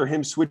matter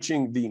him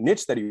switching the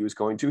niche that he was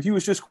going to. He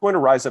was just going to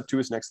rise up to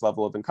his next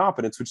level of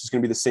incompetence, which is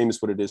going to be the same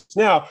as what it is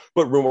now.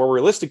 But more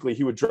realistically,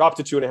 he would drop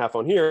to 2.5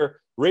 on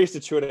here, raise to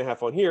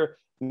 2.5 on here,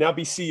 now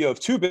be CEO of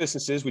 2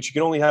 businesses, which you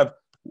can only have.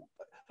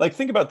 Like,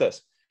 think about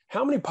this.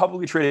 How many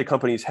publicly traded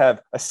companies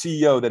have a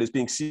CEO that is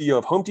being CEO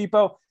of Home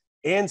Depot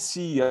and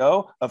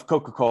CEO of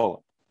Coca-Cola?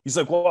 He's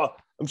like, well,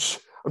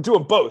 I'm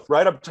doing both,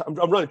 right?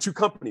 I'm running 2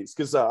 companies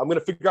because I'm going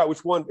to figure out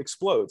which one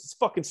explodes. It's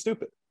fucking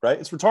stupid, right?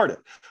 It's retarded.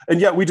 And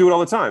yet we do it all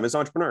the time as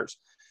entrepreneurs.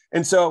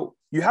 And so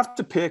you have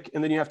to pick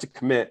and then you have to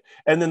commit.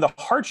 And then the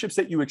hardships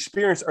that you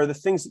experience are the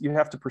things that you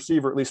have to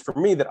perceive, or at least for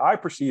me, that I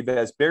perceive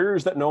as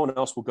barriers that no one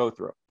else will go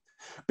through.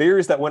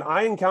 Barriers that when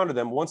I encounter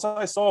them, once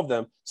I solve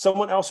them,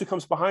 someone else who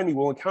comes behind me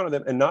will encounter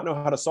them and not know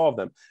how to solve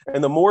them.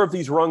 And the more of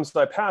these rungs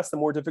I pass, the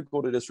more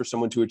difficult it is for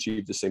someone to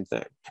achieve the same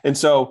thing. And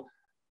so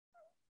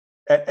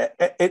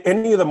at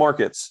any of the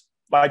markets,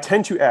 I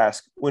tend to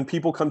ask when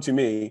people come to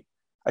me,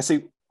 I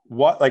say,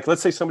 what, like,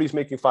 let's say somebody's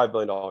making $5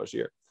 billion a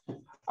year.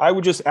 I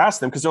would just ask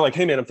them because they're like,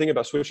 hey man, I'm thinking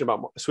about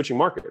switching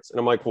markets. And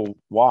I'm like, well,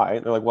 why?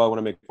 And they're like, well, I want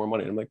to make more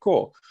money. And I'm like,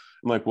 cool.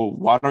 I'm like, well,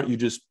 why don't you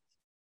just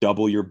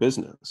double your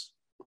business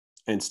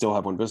and still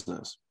have one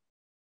business?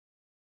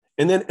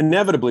 And then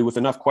inevitably with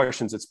enough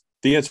questions,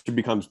 the answer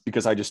becomes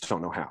because I just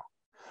don't know how,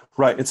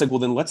 right? It's like, well,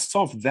 then let's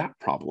solve that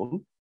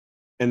problem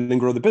and then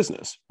grow the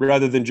business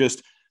rather than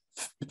just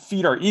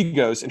feed our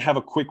egos and have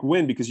a quick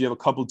win because you have a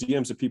couple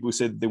DMs of people who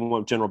say that they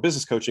want general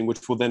business coaching,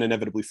 which will then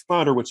inevitably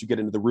flounder once you get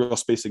into the real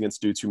space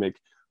against dudes who make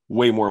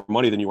way more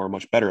money than you are,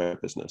 much better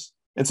at business.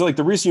 And so like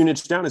the reason you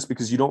niche down is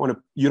because you don't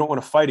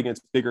want to fight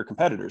against bigger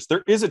competitors.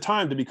 There is a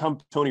time to become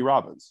Tony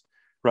Robbins,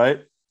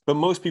 right? But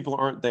most people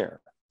aren't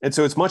there. And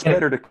so it's much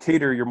better to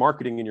cater your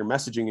marketing and your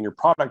messaging and your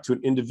product to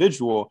an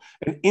individual.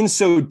 And in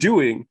so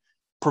doing,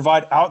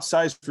 provide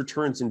outsized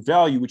returns in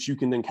value, which you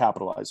can then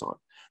capitalize on,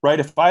 right?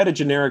 If I had a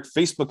generic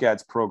Facebook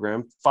ads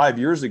program 5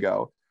 years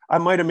ago, I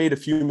might have made a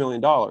few $1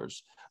 million.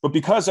 But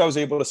because I was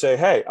able to say,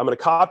 hey, I'm going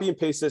to copy and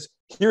paste this.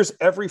 Here's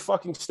every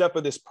fucking step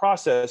of this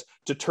process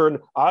to turn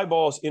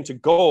eyeballs into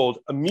gold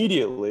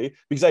immediately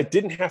because I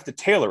didn't have to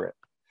tailor it.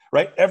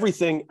 Right?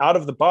 Everything out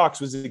of the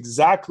box was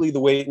exactly the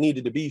way it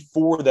needed to be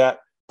for that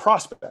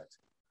prospect,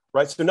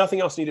 right? So nothing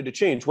else needed to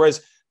change.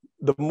 Whereas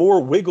the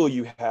more wiggle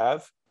you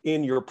have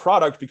in your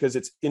product because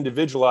it's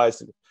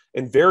individualized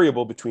and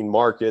variable between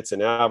markets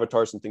and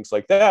avatars and things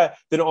like that,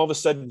 then all of a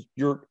sudden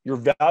your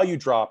value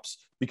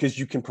drops because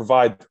you're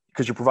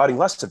providing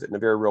less of it in a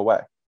very real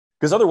way.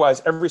 Because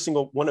otherwise, every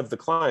single one of the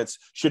clients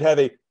should have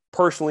a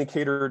personally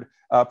catered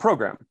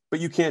program, but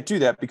you can't do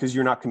that because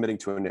you're not committing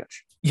to a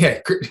niche. Yeah,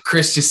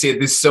 Chris just said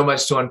there's so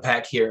much to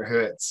unpack here. It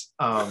hurts.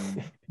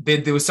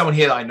 There was someone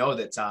here that I know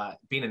that's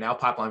been in our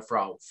pipeline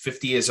for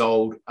 50 years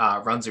old,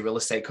 runs a real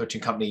estate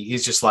coaching company.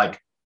 He's just like,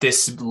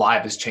 this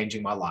live is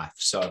changing my life.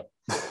 So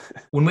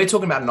when we're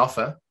talking about an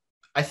offer,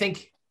 I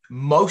think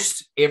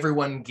most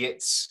everyone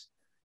gets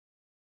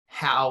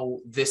how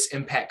this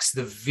impacts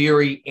the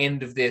very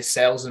end of their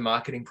sales and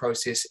marketing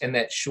process in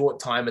that short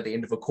time at the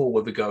end of a call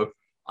where we go,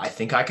 I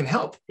think I can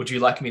help. Would you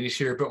like me to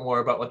share a bit more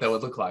about what that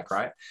would look like,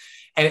 right?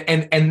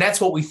 And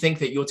that's what we think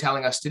that you're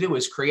telling us to do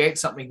is create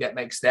something that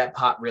makes that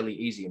part really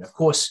easy. And of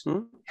course,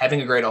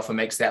 having a great offer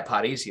makes that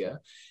part easier.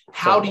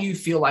 How do you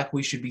feel like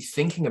we should be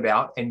thinking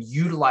about and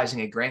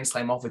utilizing a Grand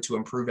Slam offer to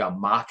improve our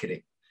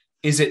marketing?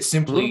 Is it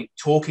simply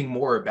talking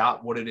more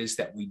about what it is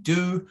that we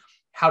do?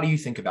 How do you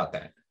think about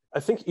that? I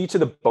think each of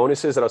the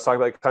bonuses that I was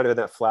talking about, kind of in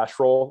that flash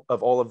roll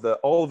of all of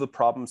the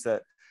problems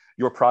that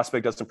your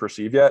prospect doesn't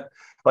perceive yet,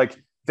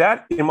 like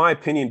that, in my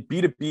opinion,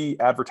 B2B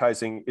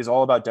advertising is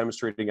all about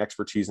demonstrating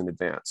expertise in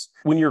advance.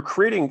 When you're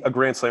creating a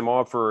Grand Slam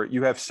offer,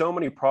 you have so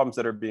many problems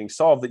that are being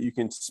solved that you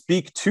can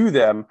speak to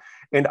them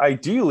And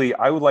ideally,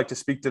 I would like to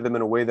speak to them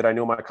in a way that I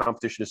know my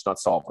competition is not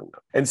solving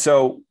them. And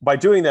so by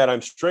doing that,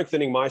 I'm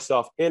strengthening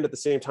myself and at the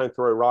same time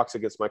throwing rocks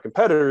against my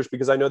competitors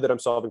because I know that I'm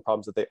solving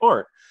problems that they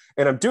aren't.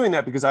 And I'm doing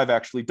that because I've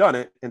actually done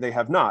it and they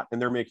have not. And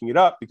they're making it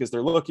up because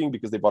they're looking,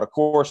 because they bought a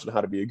course on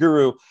how to be a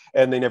guru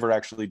and they never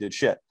actually did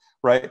shit.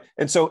 Right.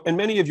 And so, and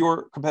many of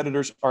your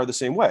competitors are the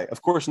same way.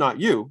 Of course,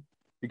 not you,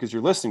 because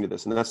you're listening to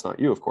this and that's not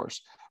you, of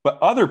course, but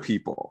other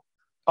people,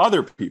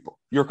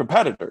 your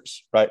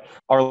competitors, right,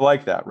 are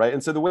like that, right?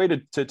 And so the way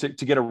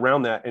to get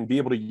around that and be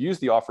able to use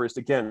the offer is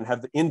to, again,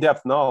 have the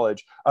in-depth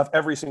knowledge of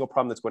every single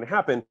problem that's going to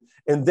happen.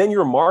 And then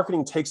your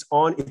marketing takes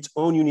on its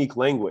own unique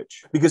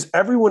language because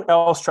everyone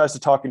else tries to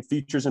talk in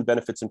features and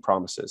benefits and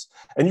promises.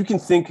 And you can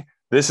think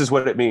this is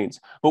what it means.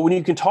 But when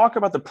you can talk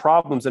about the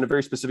problems in a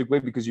very specific way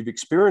because you've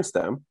experienced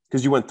them,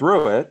 because you went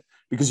through it,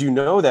 because you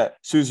know that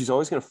Susie's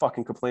always going to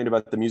fucking complain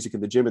about the music in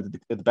the gym and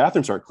the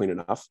bathrooms aren't clean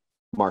enough.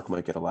 Mark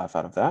might get a laugh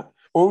out of that.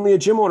 Only a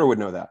gym owner would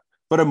know that.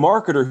 But a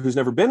marketer who's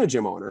never been a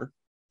gym owner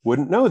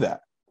wouldn't know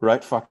that,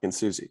 right? Fucking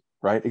Susie,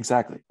 right?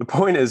 Exactly. The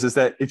point is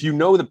that if you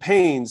know the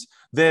pains,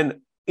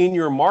 then in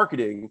your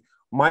marketing,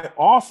 my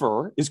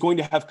offer is going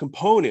to have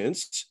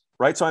components,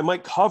 right? So I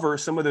might cover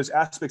some of those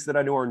aspects that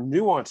I know are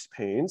nuanced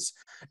pains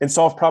and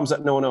solve problems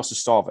that no one else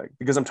is solving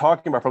because I'm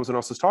talking about problems no one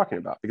else is talking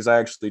about because I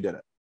actually did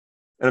it.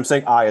 And I'm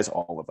saying I as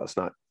all of us,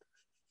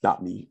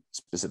 not me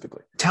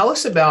specifically. Tell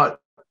us about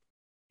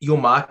your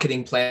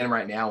marketing plan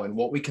right now and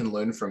what we can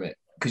learn from it,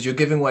 because you're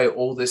giving away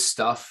all this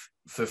stuff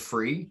for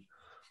free.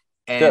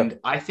 And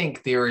I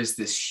think there is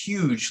this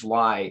huge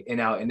lie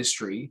in our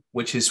industry,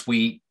 which is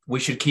we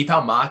should keep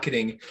our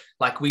marketing,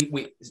 like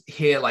we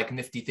hear like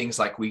nifty things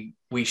like we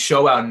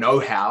show our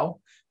know-how,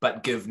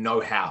 but give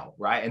know-how,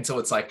 right? And so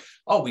it's like,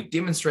 oh, we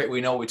demonstrate,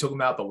 we know what we're talking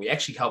about, but we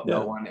actually help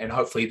no one. And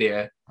hopefully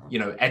they're,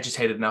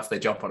 agitated enough, they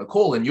jump on a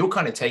call. And you're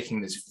kind of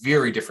taking this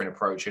very different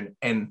approach.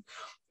 And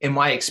in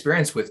my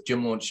experience with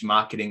gym launch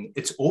marketing,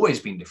 it's always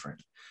been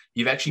different.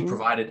 You've actually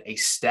provided a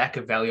stack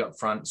of value up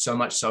front, so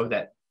much so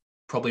that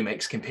probably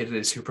makes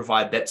competitors who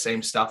provide that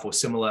same stuff or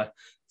similar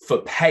for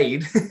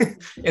paid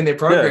in their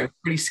program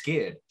pretty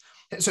scared.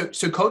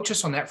 So coach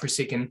us on that for a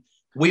second.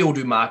 We all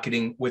do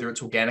marketing, whether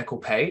it's organic or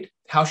paid.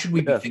 How should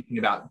we be thinking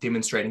about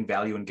demonstrating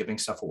value and giving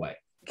stuff away?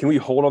 Can we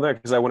hold on that?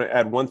 Because I want to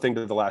add one thing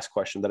to the last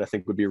question that I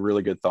think would be a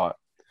really good thought.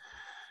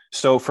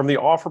 So from the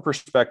offer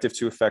perspective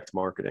to affect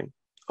marketing,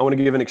 I want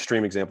to give an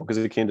extreme example because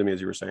it came to me as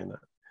you were saying that.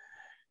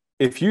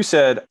 If you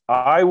said,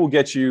 I will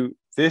get you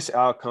this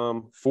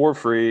outcome for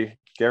free,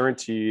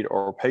 guaranteed,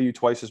 or pay you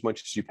twice as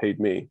much as you paid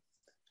me,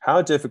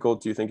 how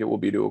difficult do you think it will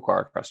be to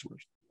acquire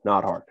customers?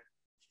 Not hard.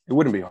 It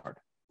wouldn't be hard,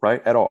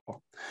 right? At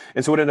all.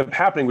 And so what ended up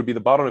happening would be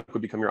the bottleneck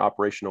would become your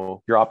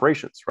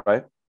operations,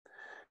 right?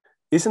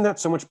 Isn't that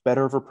so much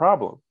better of a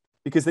problem?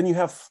 Because then you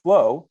have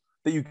flow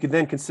that you can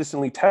then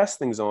consistently test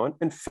things on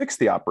and fix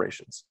the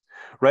operations,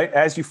 right?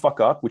 As you fuck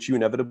up, which you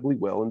inevitably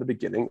will in the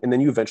beginning, and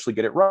then you eventually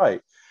get it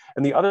right.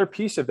 And the other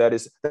piece of that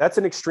is that's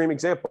an extreme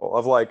example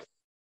of like,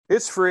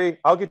 it's free,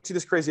 I'll get you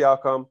this crazy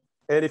outcome.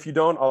 And if you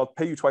don't, I'll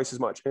pay you twice as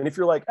much. And if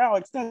you're like,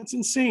 Alex, that's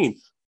insane.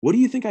 What do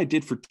you think I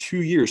did for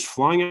 2 years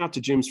flying out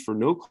to gyms for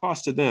no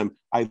cost to them?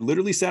 I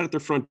literally sat at their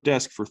front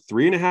desk for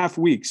 3.5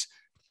 weeks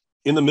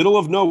in the middle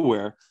of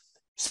nowhere,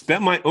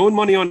 spent my own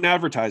money on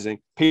advertising,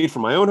 paid for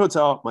my own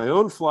hotel, my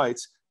own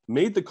flights,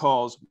 made the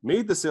calls,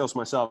 made the sales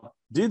myself,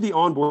 did the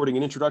onboarding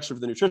and introduction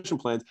for the nutrition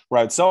plans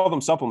where I'd sell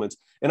them supplements.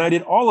 And I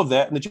did all of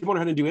that and the gym owner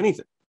hadn't do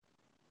anything.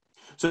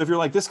 So if you're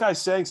like, this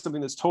guy's saying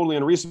something that's totally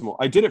unreasonable,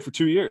 I did it for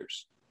 2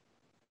 years.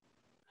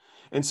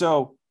 And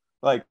so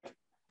like,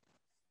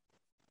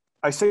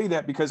 I say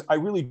that because I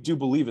really do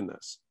believe in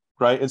this,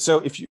 right? And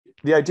so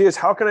the idea is,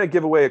 how can I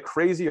give away a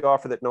crazy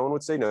offer that no one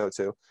would say no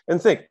to?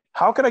 And think,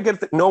 how can I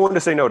get no one to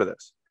say no to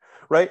this,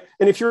 right?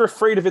 And if you're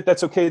afraid of it,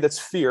 that's okay. That's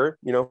fear,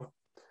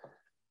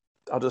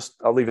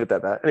 I'll leave it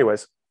at that.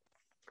 Anyways.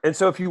 And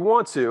so if you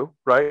want to,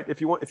 right,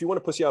 if you want to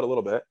pussy out a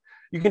little bit,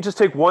 you can just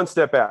take one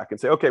step back and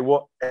say, okay,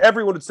 well,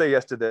 everyone would say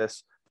yes to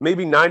this.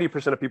 Maybe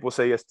 90% of people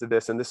say yes to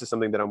this. And this is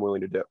something that I'm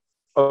willing to do.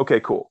 Okay,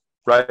 cool.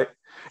 Right.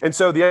 And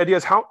so the idea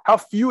is how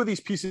few of these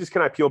pieces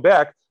can I peel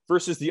back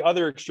versus the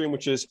other extreme,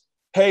 which is,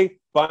 hey,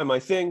 buy my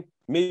thing.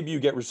 Maybe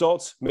you get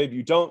results. Maybe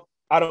you don't.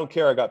 I don't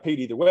care. I got paid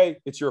either way.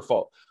 It's your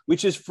fault,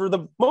 which is for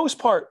the most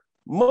part,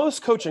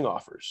 most coaching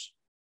offers.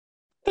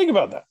 Think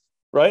about that.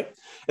 Right.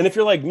 And if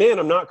you're like, man,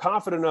 I'm not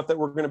confident enough that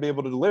we're going to be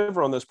able to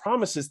deliver on those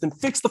promises, then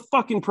fix the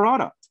fucking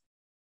product.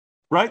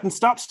 Right. And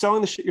stop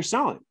selling the shit you're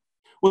selling.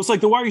 Well, it's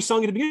like, then why are you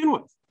selling it to begin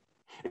with?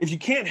 If you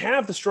can't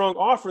have the strong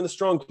offer and the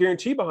strong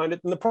guarantee behind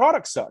it, then the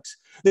product sucks.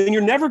 Then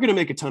you're never going to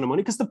make a ton of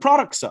money because the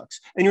product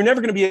sucks and you're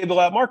never going to be able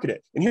to outmarket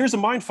it. And here's a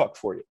mind fuck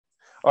for you.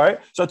 All right.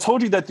 So I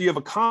told you that you have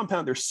a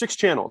compound. There's 6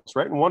 channels,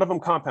 right? And one of them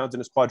compounds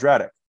and it's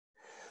quadratic.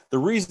 The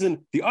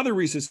other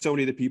reason so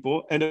many of the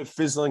people end up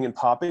fizzling and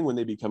popping when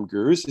they become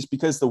gurus is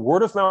because the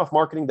word of mouth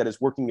marketing that is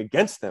working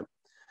against them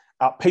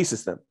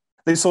outpaces them.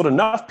 They sold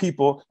enough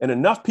people and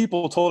enough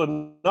people told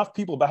enough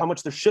people about how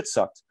much their shit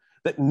sucked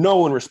that no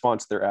one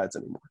responds to their ads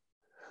anymore.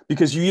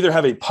 Because you either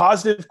have a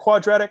positive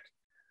quadratic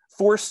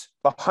force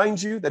behind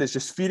you that is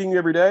just feeding you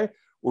every day,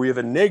 or you have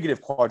a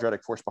negative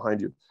quadratic force behind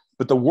you.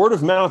 But the word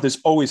of mouth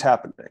is always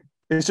happening.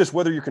 It's just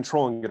whether you're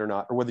controlling it or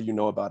not, or whether you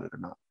know about it or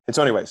not. And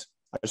so anyways,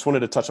 I just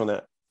wanted to touch on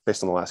that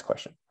based on the last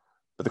question.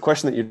 But the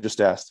question that you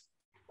just asked,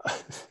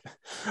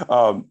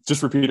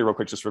 just repeat it real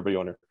quick, just for everybody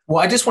on there.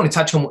 Well, I just want to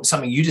touch on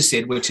something you just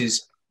said, which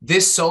is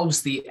this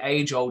solves the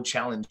age-old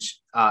challenge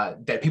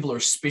that people are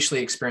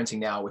especially experiencing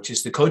now, which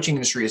is the coaching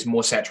industry is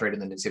more saturated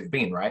than it's ever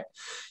been, right?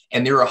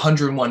 And there are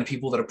 101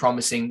 people that are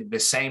promising the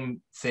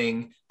same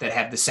thing, that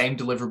have the same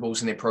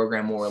deliverables in their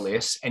program, more or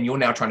less. And you're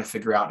now trying to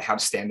figure out how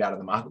to stand out in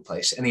the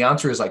marketplace. And the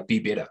answer is like, be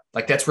better.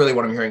 Like, that's really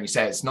what I'm hearing you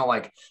say. It's not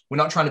like we're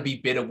not trying to be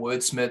better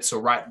wordsmiths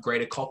or write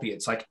greater copy.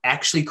 It's like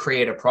actually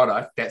create a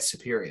product that's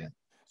superior.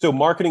 So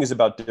marketing is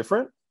about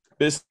different.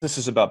 Business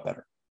is about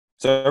better.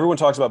 So everyone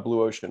talks about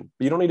blue ocean,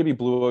 but you don't need to be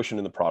blue ocean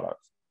in the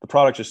product. The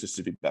product just needs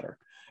to be better.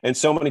 And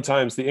so many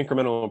times the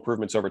incremental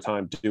improvements over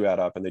time do add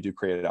up, and they do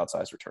create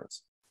outsized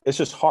returns. It's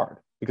just hard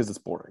because it's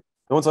boring.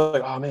 No one's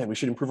like, oh man, we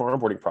should improve our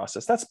onboarding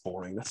process. That's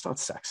boring. That's not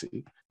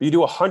sexy. But you do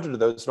 100 of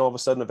those, and all of a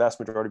sudden, a vast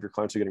majority of your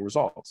clients are getting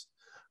results,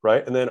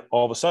 right? And then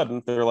all of a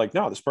sudden, they're like,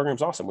 no, this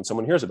program's awesome. When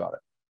someone hears about it,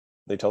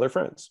 they tell their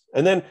friends.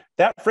 And then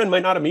that friend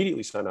might not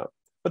immediately sign up,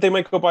 but they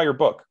might go buy your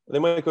book. They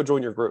might go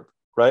join your group,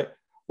 right?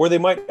 Or they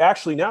might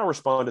actually now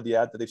respond to the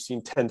ad that they've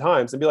seen 10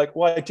 times and be like,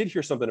 well, I did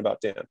hear something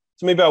about Dan,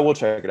 so maybe I will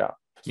check it out.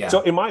 Yeah.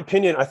 So in my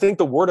opinion, I think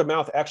the word of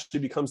mouth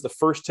actually becomes the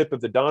first tip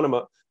of the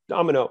domino.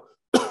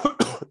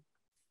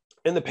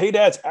 And the paid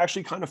ads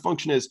actually kind of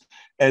function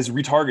as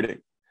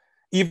retargeting.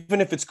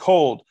 Even if it's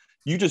cold,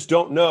 you just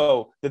don't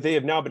know that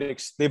they've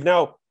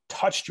now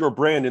touched your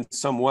brand in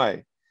some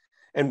way.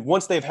 And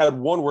once they've had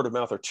one word of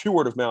mouth or two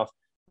word of mouth,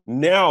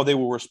 now they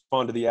will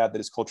respond to the ad that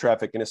is cold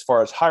traffic. And as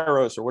far as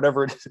Hyros or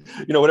whatever it is,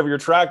 whatever your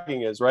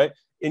tracking is, right?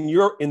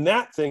 In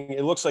that thing,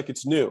 it looks like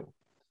it's new,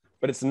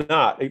 but it's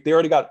not. They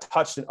already got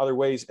touched in other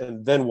ways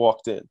and then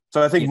walked in.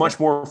 So I think much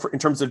more in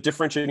terms of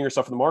differentiating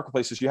yourself in the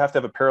marketplace is you have to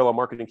have a parallel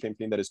marketing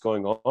campaign that is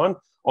going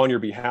on your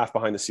behalf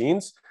behind the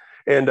scenes.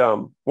 And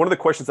one of the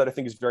questions that I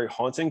think is very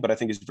haunting, but I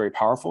think is very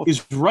powerful,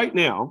 is right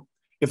now,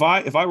 if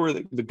I were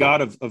the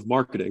god of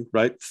marketing,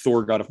 right?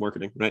 Thor, god of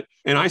marketing, right?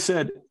 And I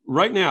said,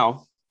 right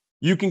now,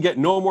 you can get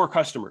no more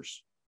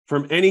customers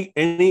from any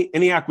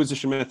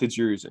acquisition methods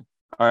you're using.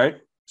 All right.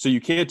 So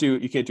you can't do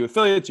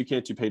affiliates, you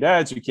can't do paid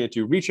ads, you can't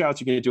do reach outs,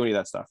 you can't do any of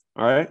that stuff.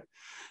 All right.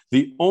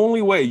 The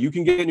only way you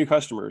can get new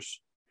customers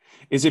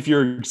is if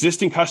your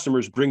existing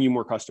customers bring you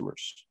more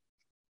customers.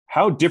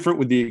 How different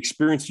would the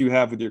experience you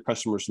have with your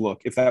customers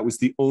look if that was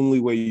the only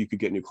way you could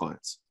get new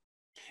clients?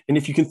 And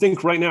if you can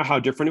think right now how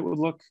different it would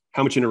look,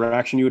 how much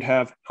interaction you would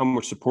have, how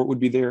much support would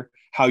be there,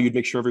 how you'd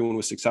make sure everyone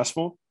was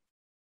successful,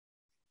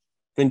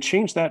 then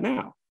change that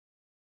now.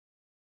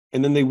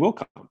 And then they will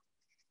come.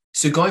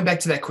 So going back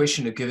to that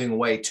question of giving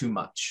away too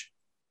much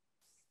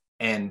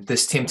and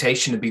this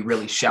temptation to be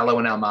really shallow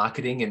in our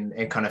marketing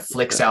and kind of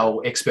flex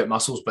our expert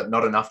muscles, but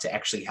not enough to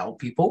actually help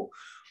people.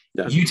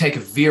 Yeah. You take a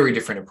very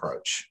different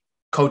approach.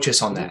 Coach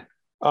us on that.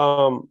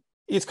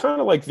 It's kind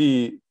of like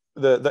the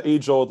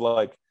age old,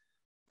 like,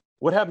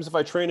 what happens if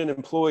I train an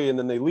employee and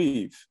then they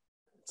leave?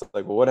 It's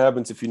like, well, what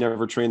happens if you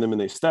never train them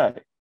and they stay?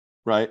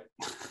 Right.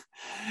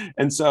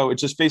 And so it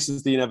just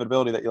faces the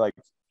inevitability that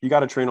you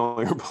got to train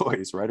all your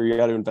employees, right? Or you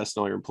got to invest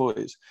in all your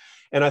employees.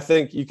 And I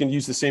think you can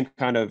use the same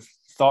kind of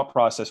thought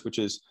process, which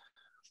is,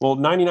 well,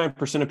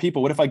 99% of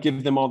people, what if I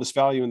give them all this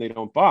value and they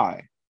don't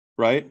buy?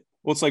 Right.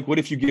 Well, it's like, what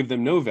if you give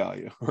them no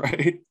value?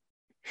 Right.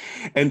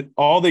 And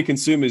all they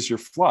consume is your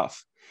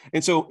fluff.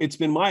 And so it's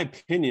been my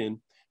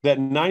opinion that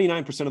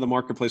 99% of the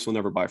marketplace will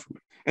never buy from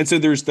it. And so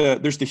there's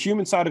the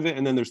human side of it,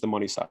 and then there's the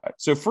money side.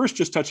 So first,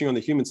 just touching on the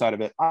human side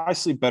of it, I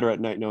sleep better at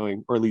night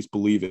knowing, or at least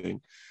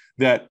believing,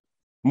 that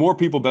more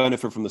people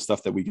benefit from the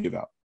stuff that we give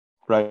out,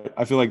 right?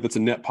 I feel like that's a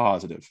net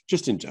positive,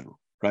 just in general,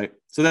 right?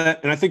 So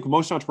and I think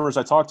most entrepreneurs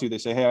I talk to, they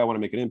say, hey, I want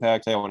to make an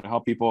impact. Hey, I want to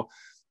help people.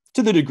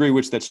 To the degree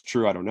which that's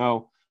true, I don't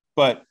know,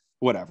 but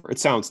whatever, it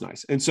sounds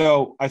nice. And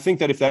so I think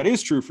that if that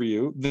is true for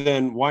you,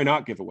 then why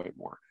not give away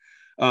more?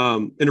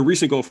 And a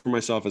recent goal for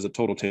myself, as a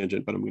total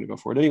tangent, but I'm going to go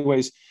for it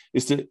anyways,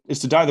 is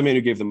to die the man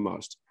who gave the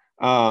most.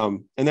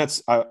 And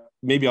that's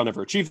maybe I'll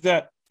never achieve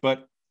that,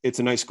 but it's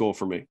a nice goal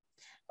for me.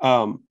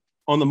 On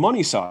the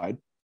money side,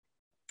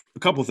 a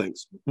couple of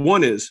things.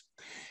 One is,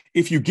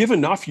 if you give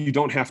enough, you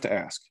don't have to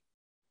ask.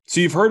 So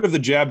you've heard of the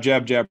jab,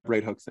 jab, jab,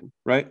 right hook thing,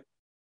 right?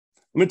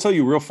 I'm going to tell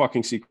you a real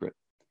fucking secret.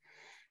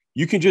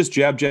 You can just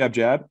jab, jab,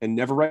 jab, and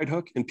never right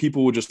hook, and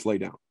people will just lay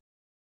down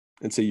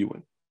and say you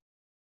win.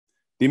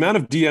 The amount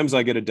of DMs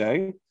I get a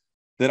day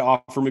that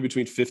offer me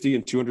between $50,000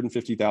 and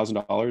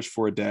 $250,000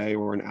 for a day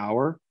or an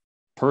hour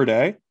per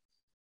day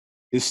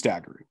is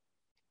staggering.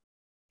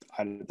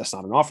 That's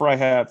not an offer I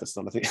have. That's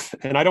not a thing.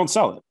 And I don't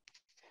sell it,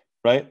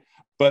 right?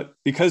 But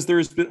because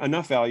there's been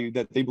enough value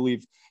that they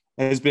believe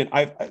has been,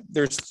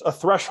 there's a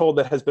threshold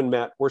that has been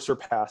met or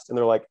surpassed. And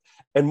they're like,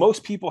 and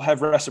most people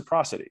have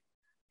reciprocity.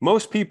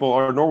 Most people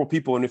are normal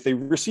people. And if they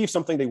receive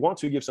something, they want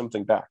to give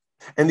something back.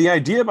 And the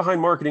idea behind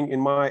marketing,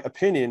 in my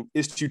opinion,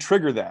 is to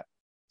trigger that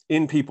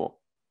in people.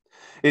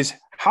 is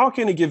how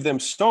can I give them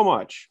so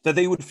much that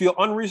they would feel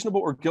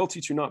unreasonable or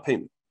guilty to not pay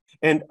me?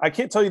 And I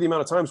can't tell you the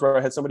amount of times where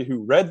I had somebody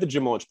who read the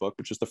Gym Launch book,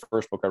 which is the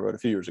first book I wrote a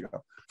few years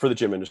ago for the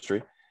gym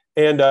industry.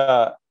 And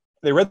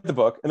they read the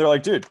book and they're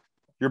like, dude,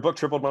 your book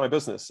tripled my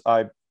business.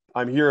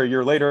 I'm here a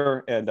year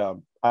later. And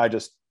I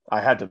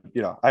had to,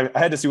 I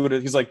had to see what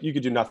he's like, you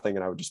could do nothing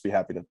and I would just be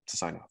happy to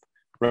sign up.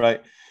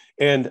 Right.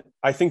 And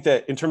I think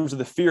that in terms of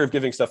the fear of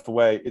giving stuff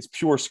away, it's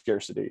pure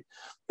scarcity.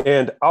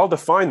 And I'll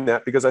define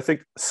that because I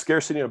think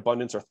scarcity and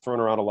abundance are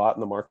thrown around a lot in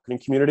the marketing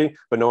community,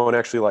 but no one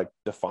actually like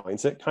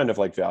defines it, kind of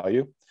like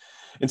value.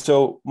 And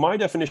so my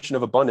definition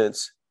of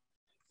abundance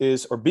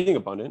is, or being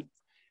abundant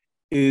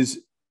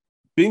is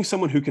being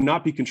someone who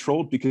cannot be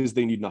controlled because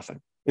they need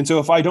nothing. And so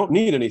if I don't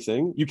need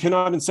anything, you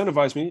cannot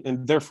incentivize me,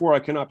 and therefore I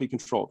cannot be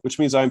controlled, which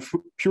means I'm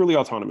purely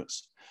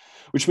autonomous,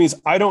 which means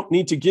I don't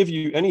need to give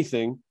you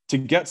anything to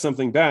get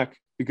something back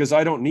because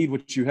I don't need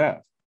what you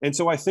have. And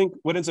so I think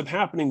what ends up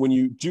happening when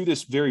you do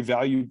this very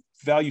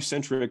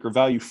value-centric or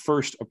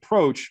value-first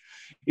approach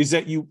is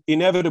that you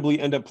inevitably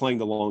end up playing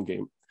the long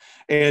game.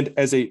 And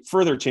as a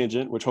further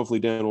tangent, which hopefully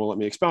Dan will let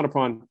me expound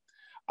upon,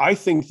 I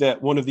think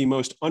that one of the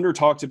most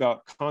under-talked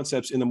about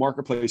concepts in the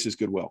marketplace is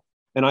goodwill.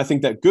 And I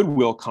think that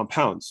goodwill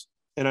compounds.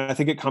 And I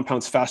think it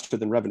compounds faster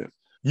than revenue.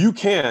 You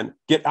can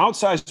get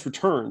outsized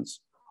returns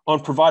on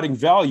providing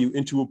value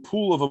into a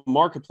pool of a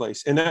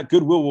marketplace, and that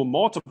goodwill will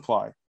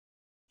multiply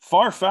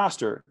far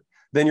faster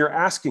than your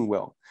asking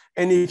will.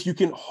 And if you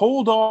can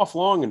hold off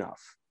long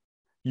enough,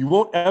 you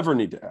won't ever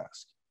need to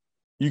ask.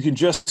 You can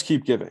just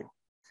keep giving.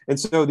 And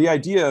so the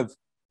idea of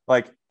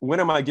like, when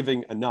am I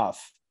giving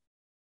enough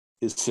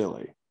is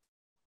silly.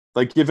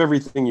 Like, give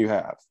everything you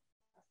have.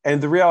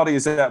 And the reality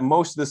is that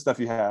most of the stuff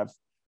you have,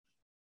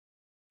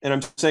 and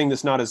I'm saying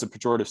this not as a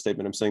pejorative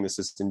statement, I'm saying this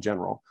just in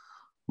general,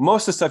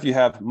 most of the stuff you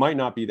have might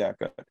not be that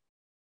good.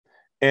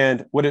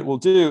 And what it will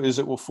do is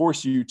it will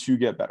force you to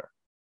get better.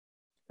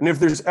 And if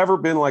there's ever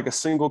been like a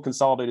single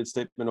consolidated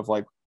statement of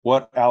like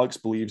what Alex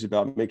believes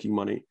about making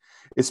money,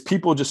 it's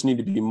people just need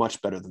to be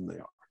much better than they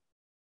are.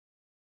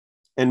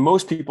 And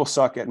most people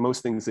suck at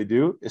most things they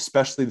do,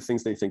 especially the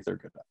things they think they're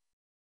good at.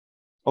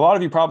 A lot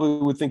of you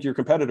probably would think your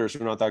competitors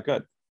are not that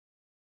good.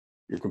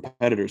 Your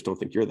competitors don't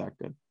think you're that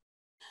good.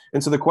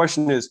 And so the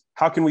question is,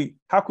 how can we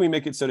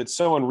make it so that it's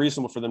so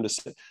unreasonable for them to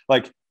say,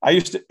 like,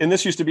 and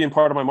this used to be in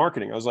part of my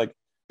marketing. I was like,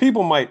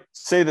 people might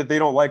say that they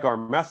don't like our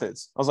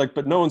methods. I was like,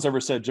 but no one's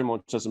ever said Gym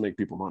Launch doesn't make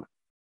people money.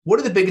 What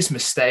are the biggest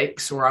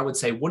mistakes, or I would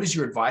say, what is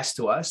your advice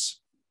to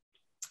us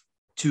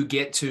to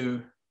get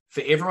to,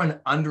 for everyone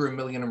under $1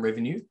 million in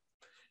revenue,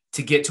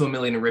 to get to $1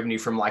 million in revenue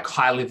from like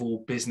high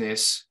level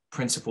business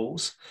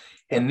principles?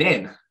 And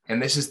then,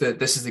 and this is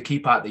the key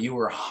part that you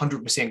were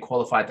 100%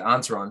 qualified to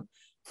answer on,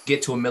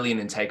 get to $1 million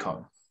in take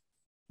home.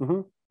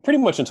 Mm-hmm. Pretty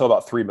much until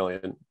about 3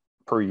 million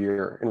per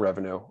year in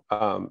revenue.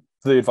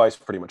 The advice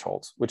pretty much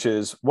holds, which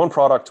is one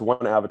product,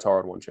 one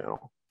avatar, and one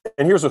channel.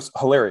 And here's what's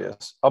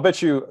hilarious. I'll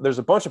bet you there's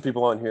a bunch of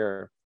people on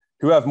here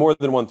who have more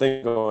than one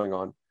thing going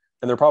on.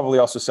 And they're probably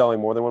also selling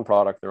more than one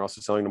product. They're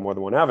also selling more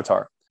than one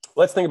avatar.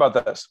 Let's think about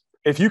this.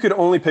 If you could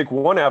only pick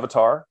one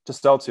avatar to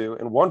sell to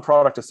and one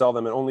product to sell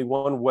them and only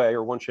one way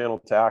or one channel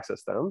to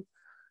access them,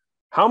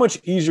 how much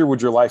easier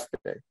would your life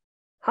be?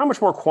 How much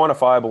more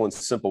quantifiable and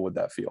simple would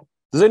that feel?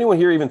 Does anyone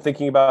here even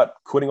thinking about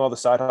quitting all the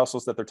side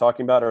hustles that they're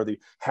talking about, or the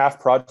half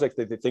project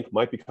that they think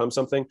might become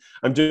something?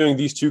 I'm doing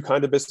these two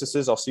kind of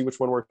businesses. I'll see which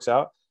one works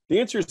out. The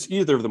answer is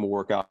either of them will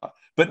work out,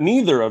 but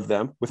neither of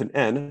them, with an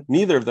N,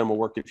 neither of them will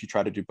work if you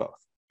try to do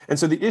both. And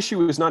so the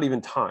issue is not even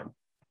time.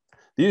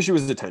 The issue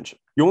is attention.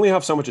 You only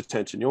have so much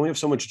attention. You only have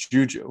so much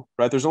juju,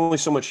 right? There's only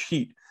so much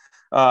heat,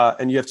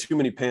 and you have too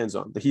many pans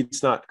on. The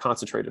heat's not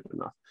concentrated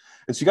enough.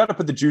 And so you got to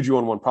put the juju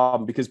on one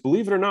problem, because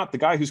believe it or not, the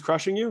guy who's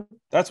crushing you,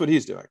 that's what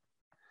he's doing.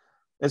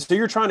 And so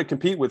you're trying to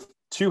compete with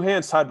two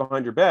hands tied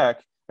behind your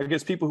back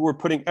against people who are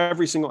putting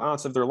every single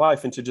ounce of their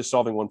life into just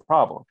solving one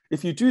problem.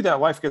 If you do that,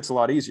 life gets a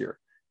lot easier.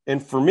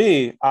 And for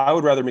me, I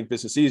would rather make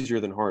business easier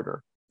than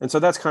harder. And so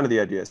that's kind of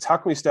the idea. Is how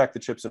can we stack the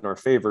chips in our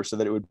favor so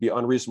that it would be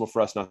unreasonable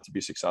for us not to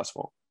be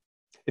successful?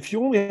 If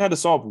you only had to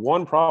solve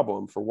one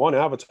problem for one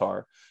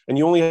avatar, and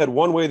you only had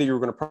one way that you were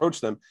going to approach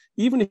them,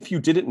 even if you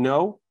didn't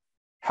know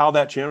how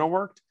that channel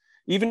worked,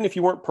 even if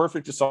you weren't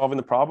perfect at solving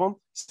the problem,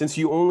 since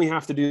you only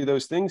have to do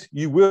those things,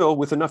 you will,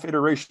 with enough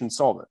iteration,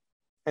 solve it.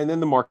 And then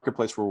the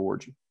marketplace will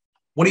reward you.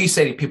 What do you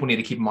say people need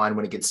to keep in mind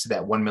when it gets to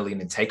that 1 million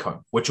in take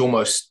home, which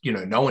almost,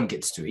 no one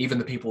gets to, even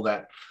the people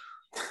that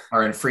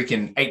are in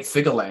freaking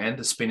 8-figure land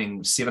are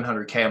spending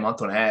 $700K a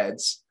month on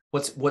ads?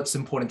 What's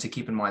important to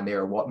keep in mind there?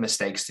 Or what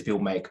mistakes do people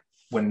make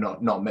when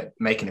not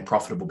making a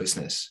profitable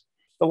business?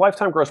 The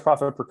lifetime gross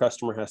profit per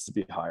customer has to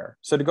be higher.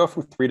 So to go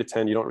from 3 to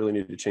 10, you don't really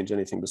need to change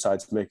anything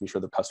besides making sure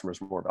the customer is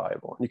more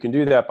valuable. And you can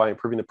do that by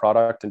improving the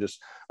product, and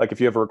just like if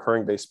you have a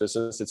recurring based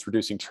business, it's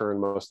reducing churn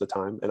most of the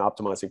time and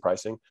optimizing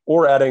pricing,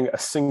 or adding a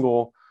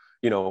single,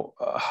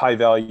 high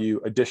value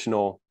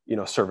additional,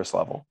 service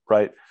level,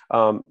 right?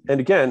 And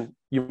again,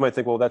 you might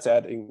think, well, that's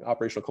adding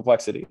operational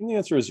complexity. And the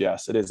answer is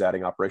yes, it is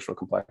adding operational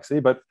complexity,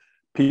 but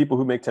people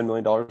who make $10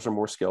 million are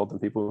more skilled than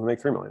people who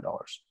make $3 million.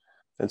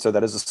 And so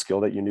that is a skill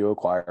that you need to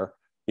acquire,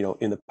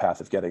 in the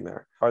path of getting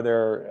there. Are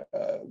there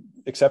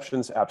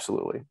exceptions?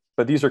 Absolutely.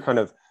 But these are kind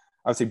of,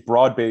 I would say,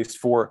 broad-based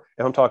for,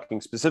 and I'm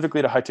talking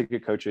specifically to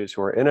high-ticket coaches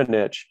who are in a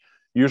niche.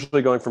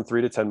 Usually going from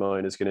 3 to 10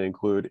 million is going to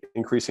include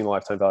increasing the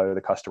lifetime value of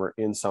the customer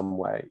in some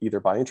way,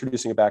 either by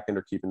introducing a back end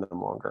or keeping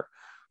them longer.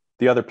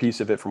 The other piece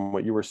of it from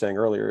what you were saying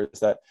earlier is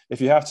that if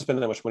you have to spend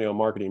that much money on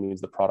marketing, it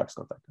means the product's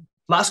not that good.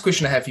 Last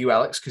question I have for you,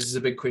 Alex, because it's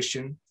a big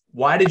question.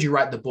 Why did you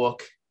write the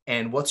book,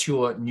 and what's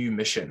your new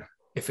mission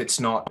if it's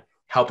not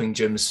helping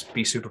gyms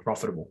be super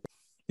profitable?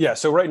 Yeah.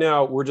 So right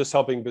now we're just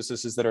helping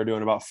businesses that are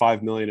doing about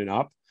 5 million and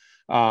up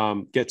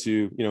get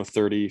to,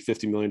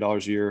 $30-50 million a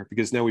year,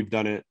 because now we've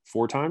done it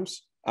 4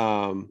 times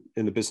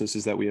in the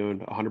businesses that we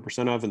owned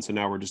 100% of. And so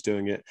now we're just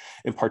doing it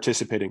and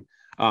participating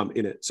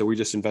in it. So we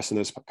just invest in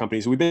those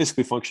companies. We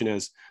basically function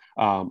as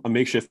a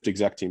makeshift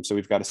exec team. So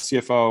we've got a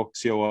CFO,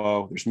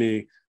 COO, there's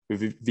me,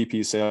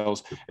 VP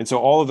sales. And so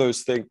all of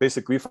those things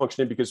basically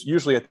function because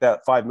usually at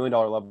that $5 million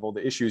level,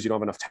 the issue is you don't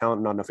have enough talent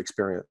and not enough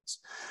experience.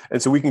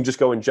 And so we can just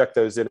go inject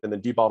those in and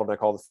then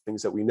debottleneck all the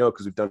things that we know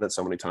because we've done it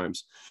so many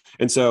times.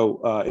 And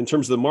so in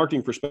terms of the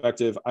marketing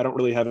perspective, I don't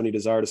really have any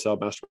desire to sell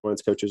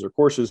masterminds, coaches, or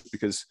courses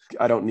because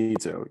I don't need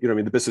to.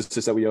 The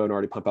businesses that we own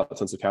already pump out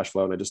tons of cash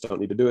flow and I just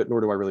don't need to do it,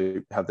 nor do I really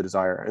have the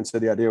desire. And so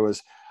the idea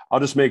was I'll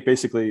just make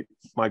basically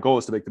my goal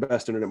is to make the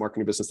best internet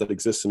marketing business that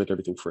exists and make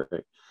everything free.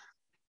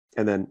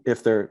 And then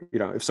if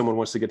if someone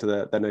wants to get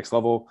to that next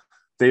level,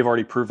 they've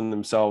already proven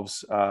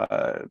themselves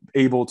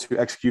able to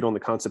execute on the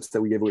concepts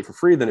that we gave away for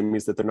free, then it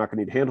means that they're not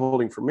going to need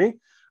handholding from me,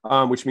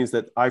 which means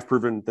that I've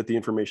proven that the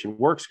information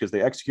works because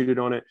they executed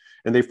on it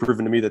and they've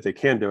proven to me that they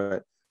can do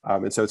it.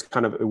 And so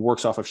it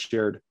works off of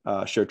shared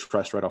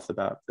trust right off the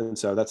bat. And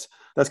so that's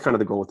kind of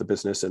the goal with the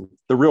business. And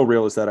the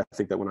real is that I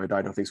think that when I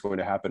die, nothing's going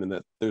to happen and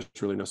that there's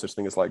really no such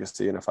thing as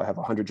legacy. And if I have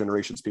 100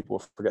 generations, people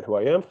will forget who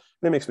I am. And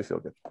it makes me feel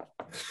good.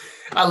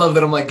 I love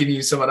that I'm giving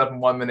you sum it up in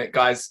 1 minute,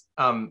 guys.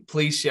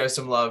 Please show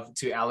some love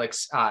to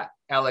Alex.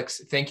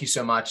 Alex, thank you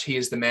so much. He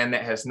is the man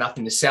that has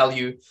nothing to sell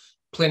you.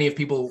 Plenty of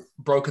people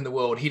broke in the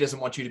world. He doesn't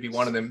want you to be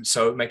one of them.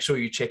 So make sure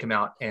you check him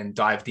out and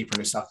dive deeper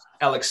into stuff.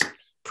 Alex,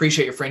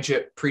 appreciate your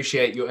friendship.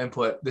 Appreciate your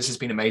input. This has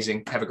been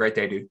amazing. Have a great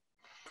day, dude.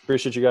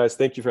 Appreciate you guys.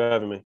 Thank you for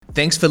having me.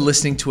 Thanks for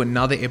listening to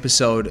another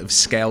episode of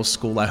Scale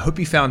School. I hope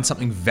you found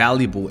something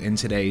valuable in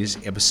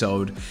today's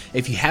episode.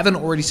 If you haven't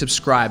already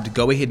subscribed,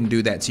 go ahead and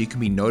do that so you can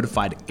be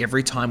notified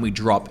every time we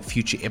drop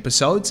future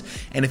episodes.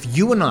 And if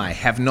you and I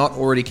have not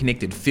already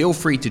connected, feel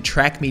free to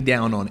track me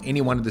down on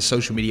any one of the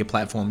social media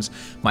platforms.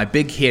 My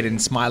big head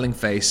and smiling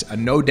face are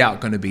no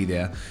doubt going to be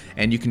there.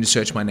 And you can just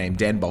search my name,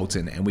 Dan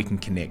Bolton, and we can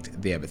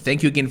connect there. But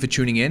thank you again for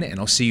tuning in, and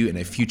I'll see you in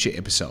a future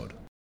episode.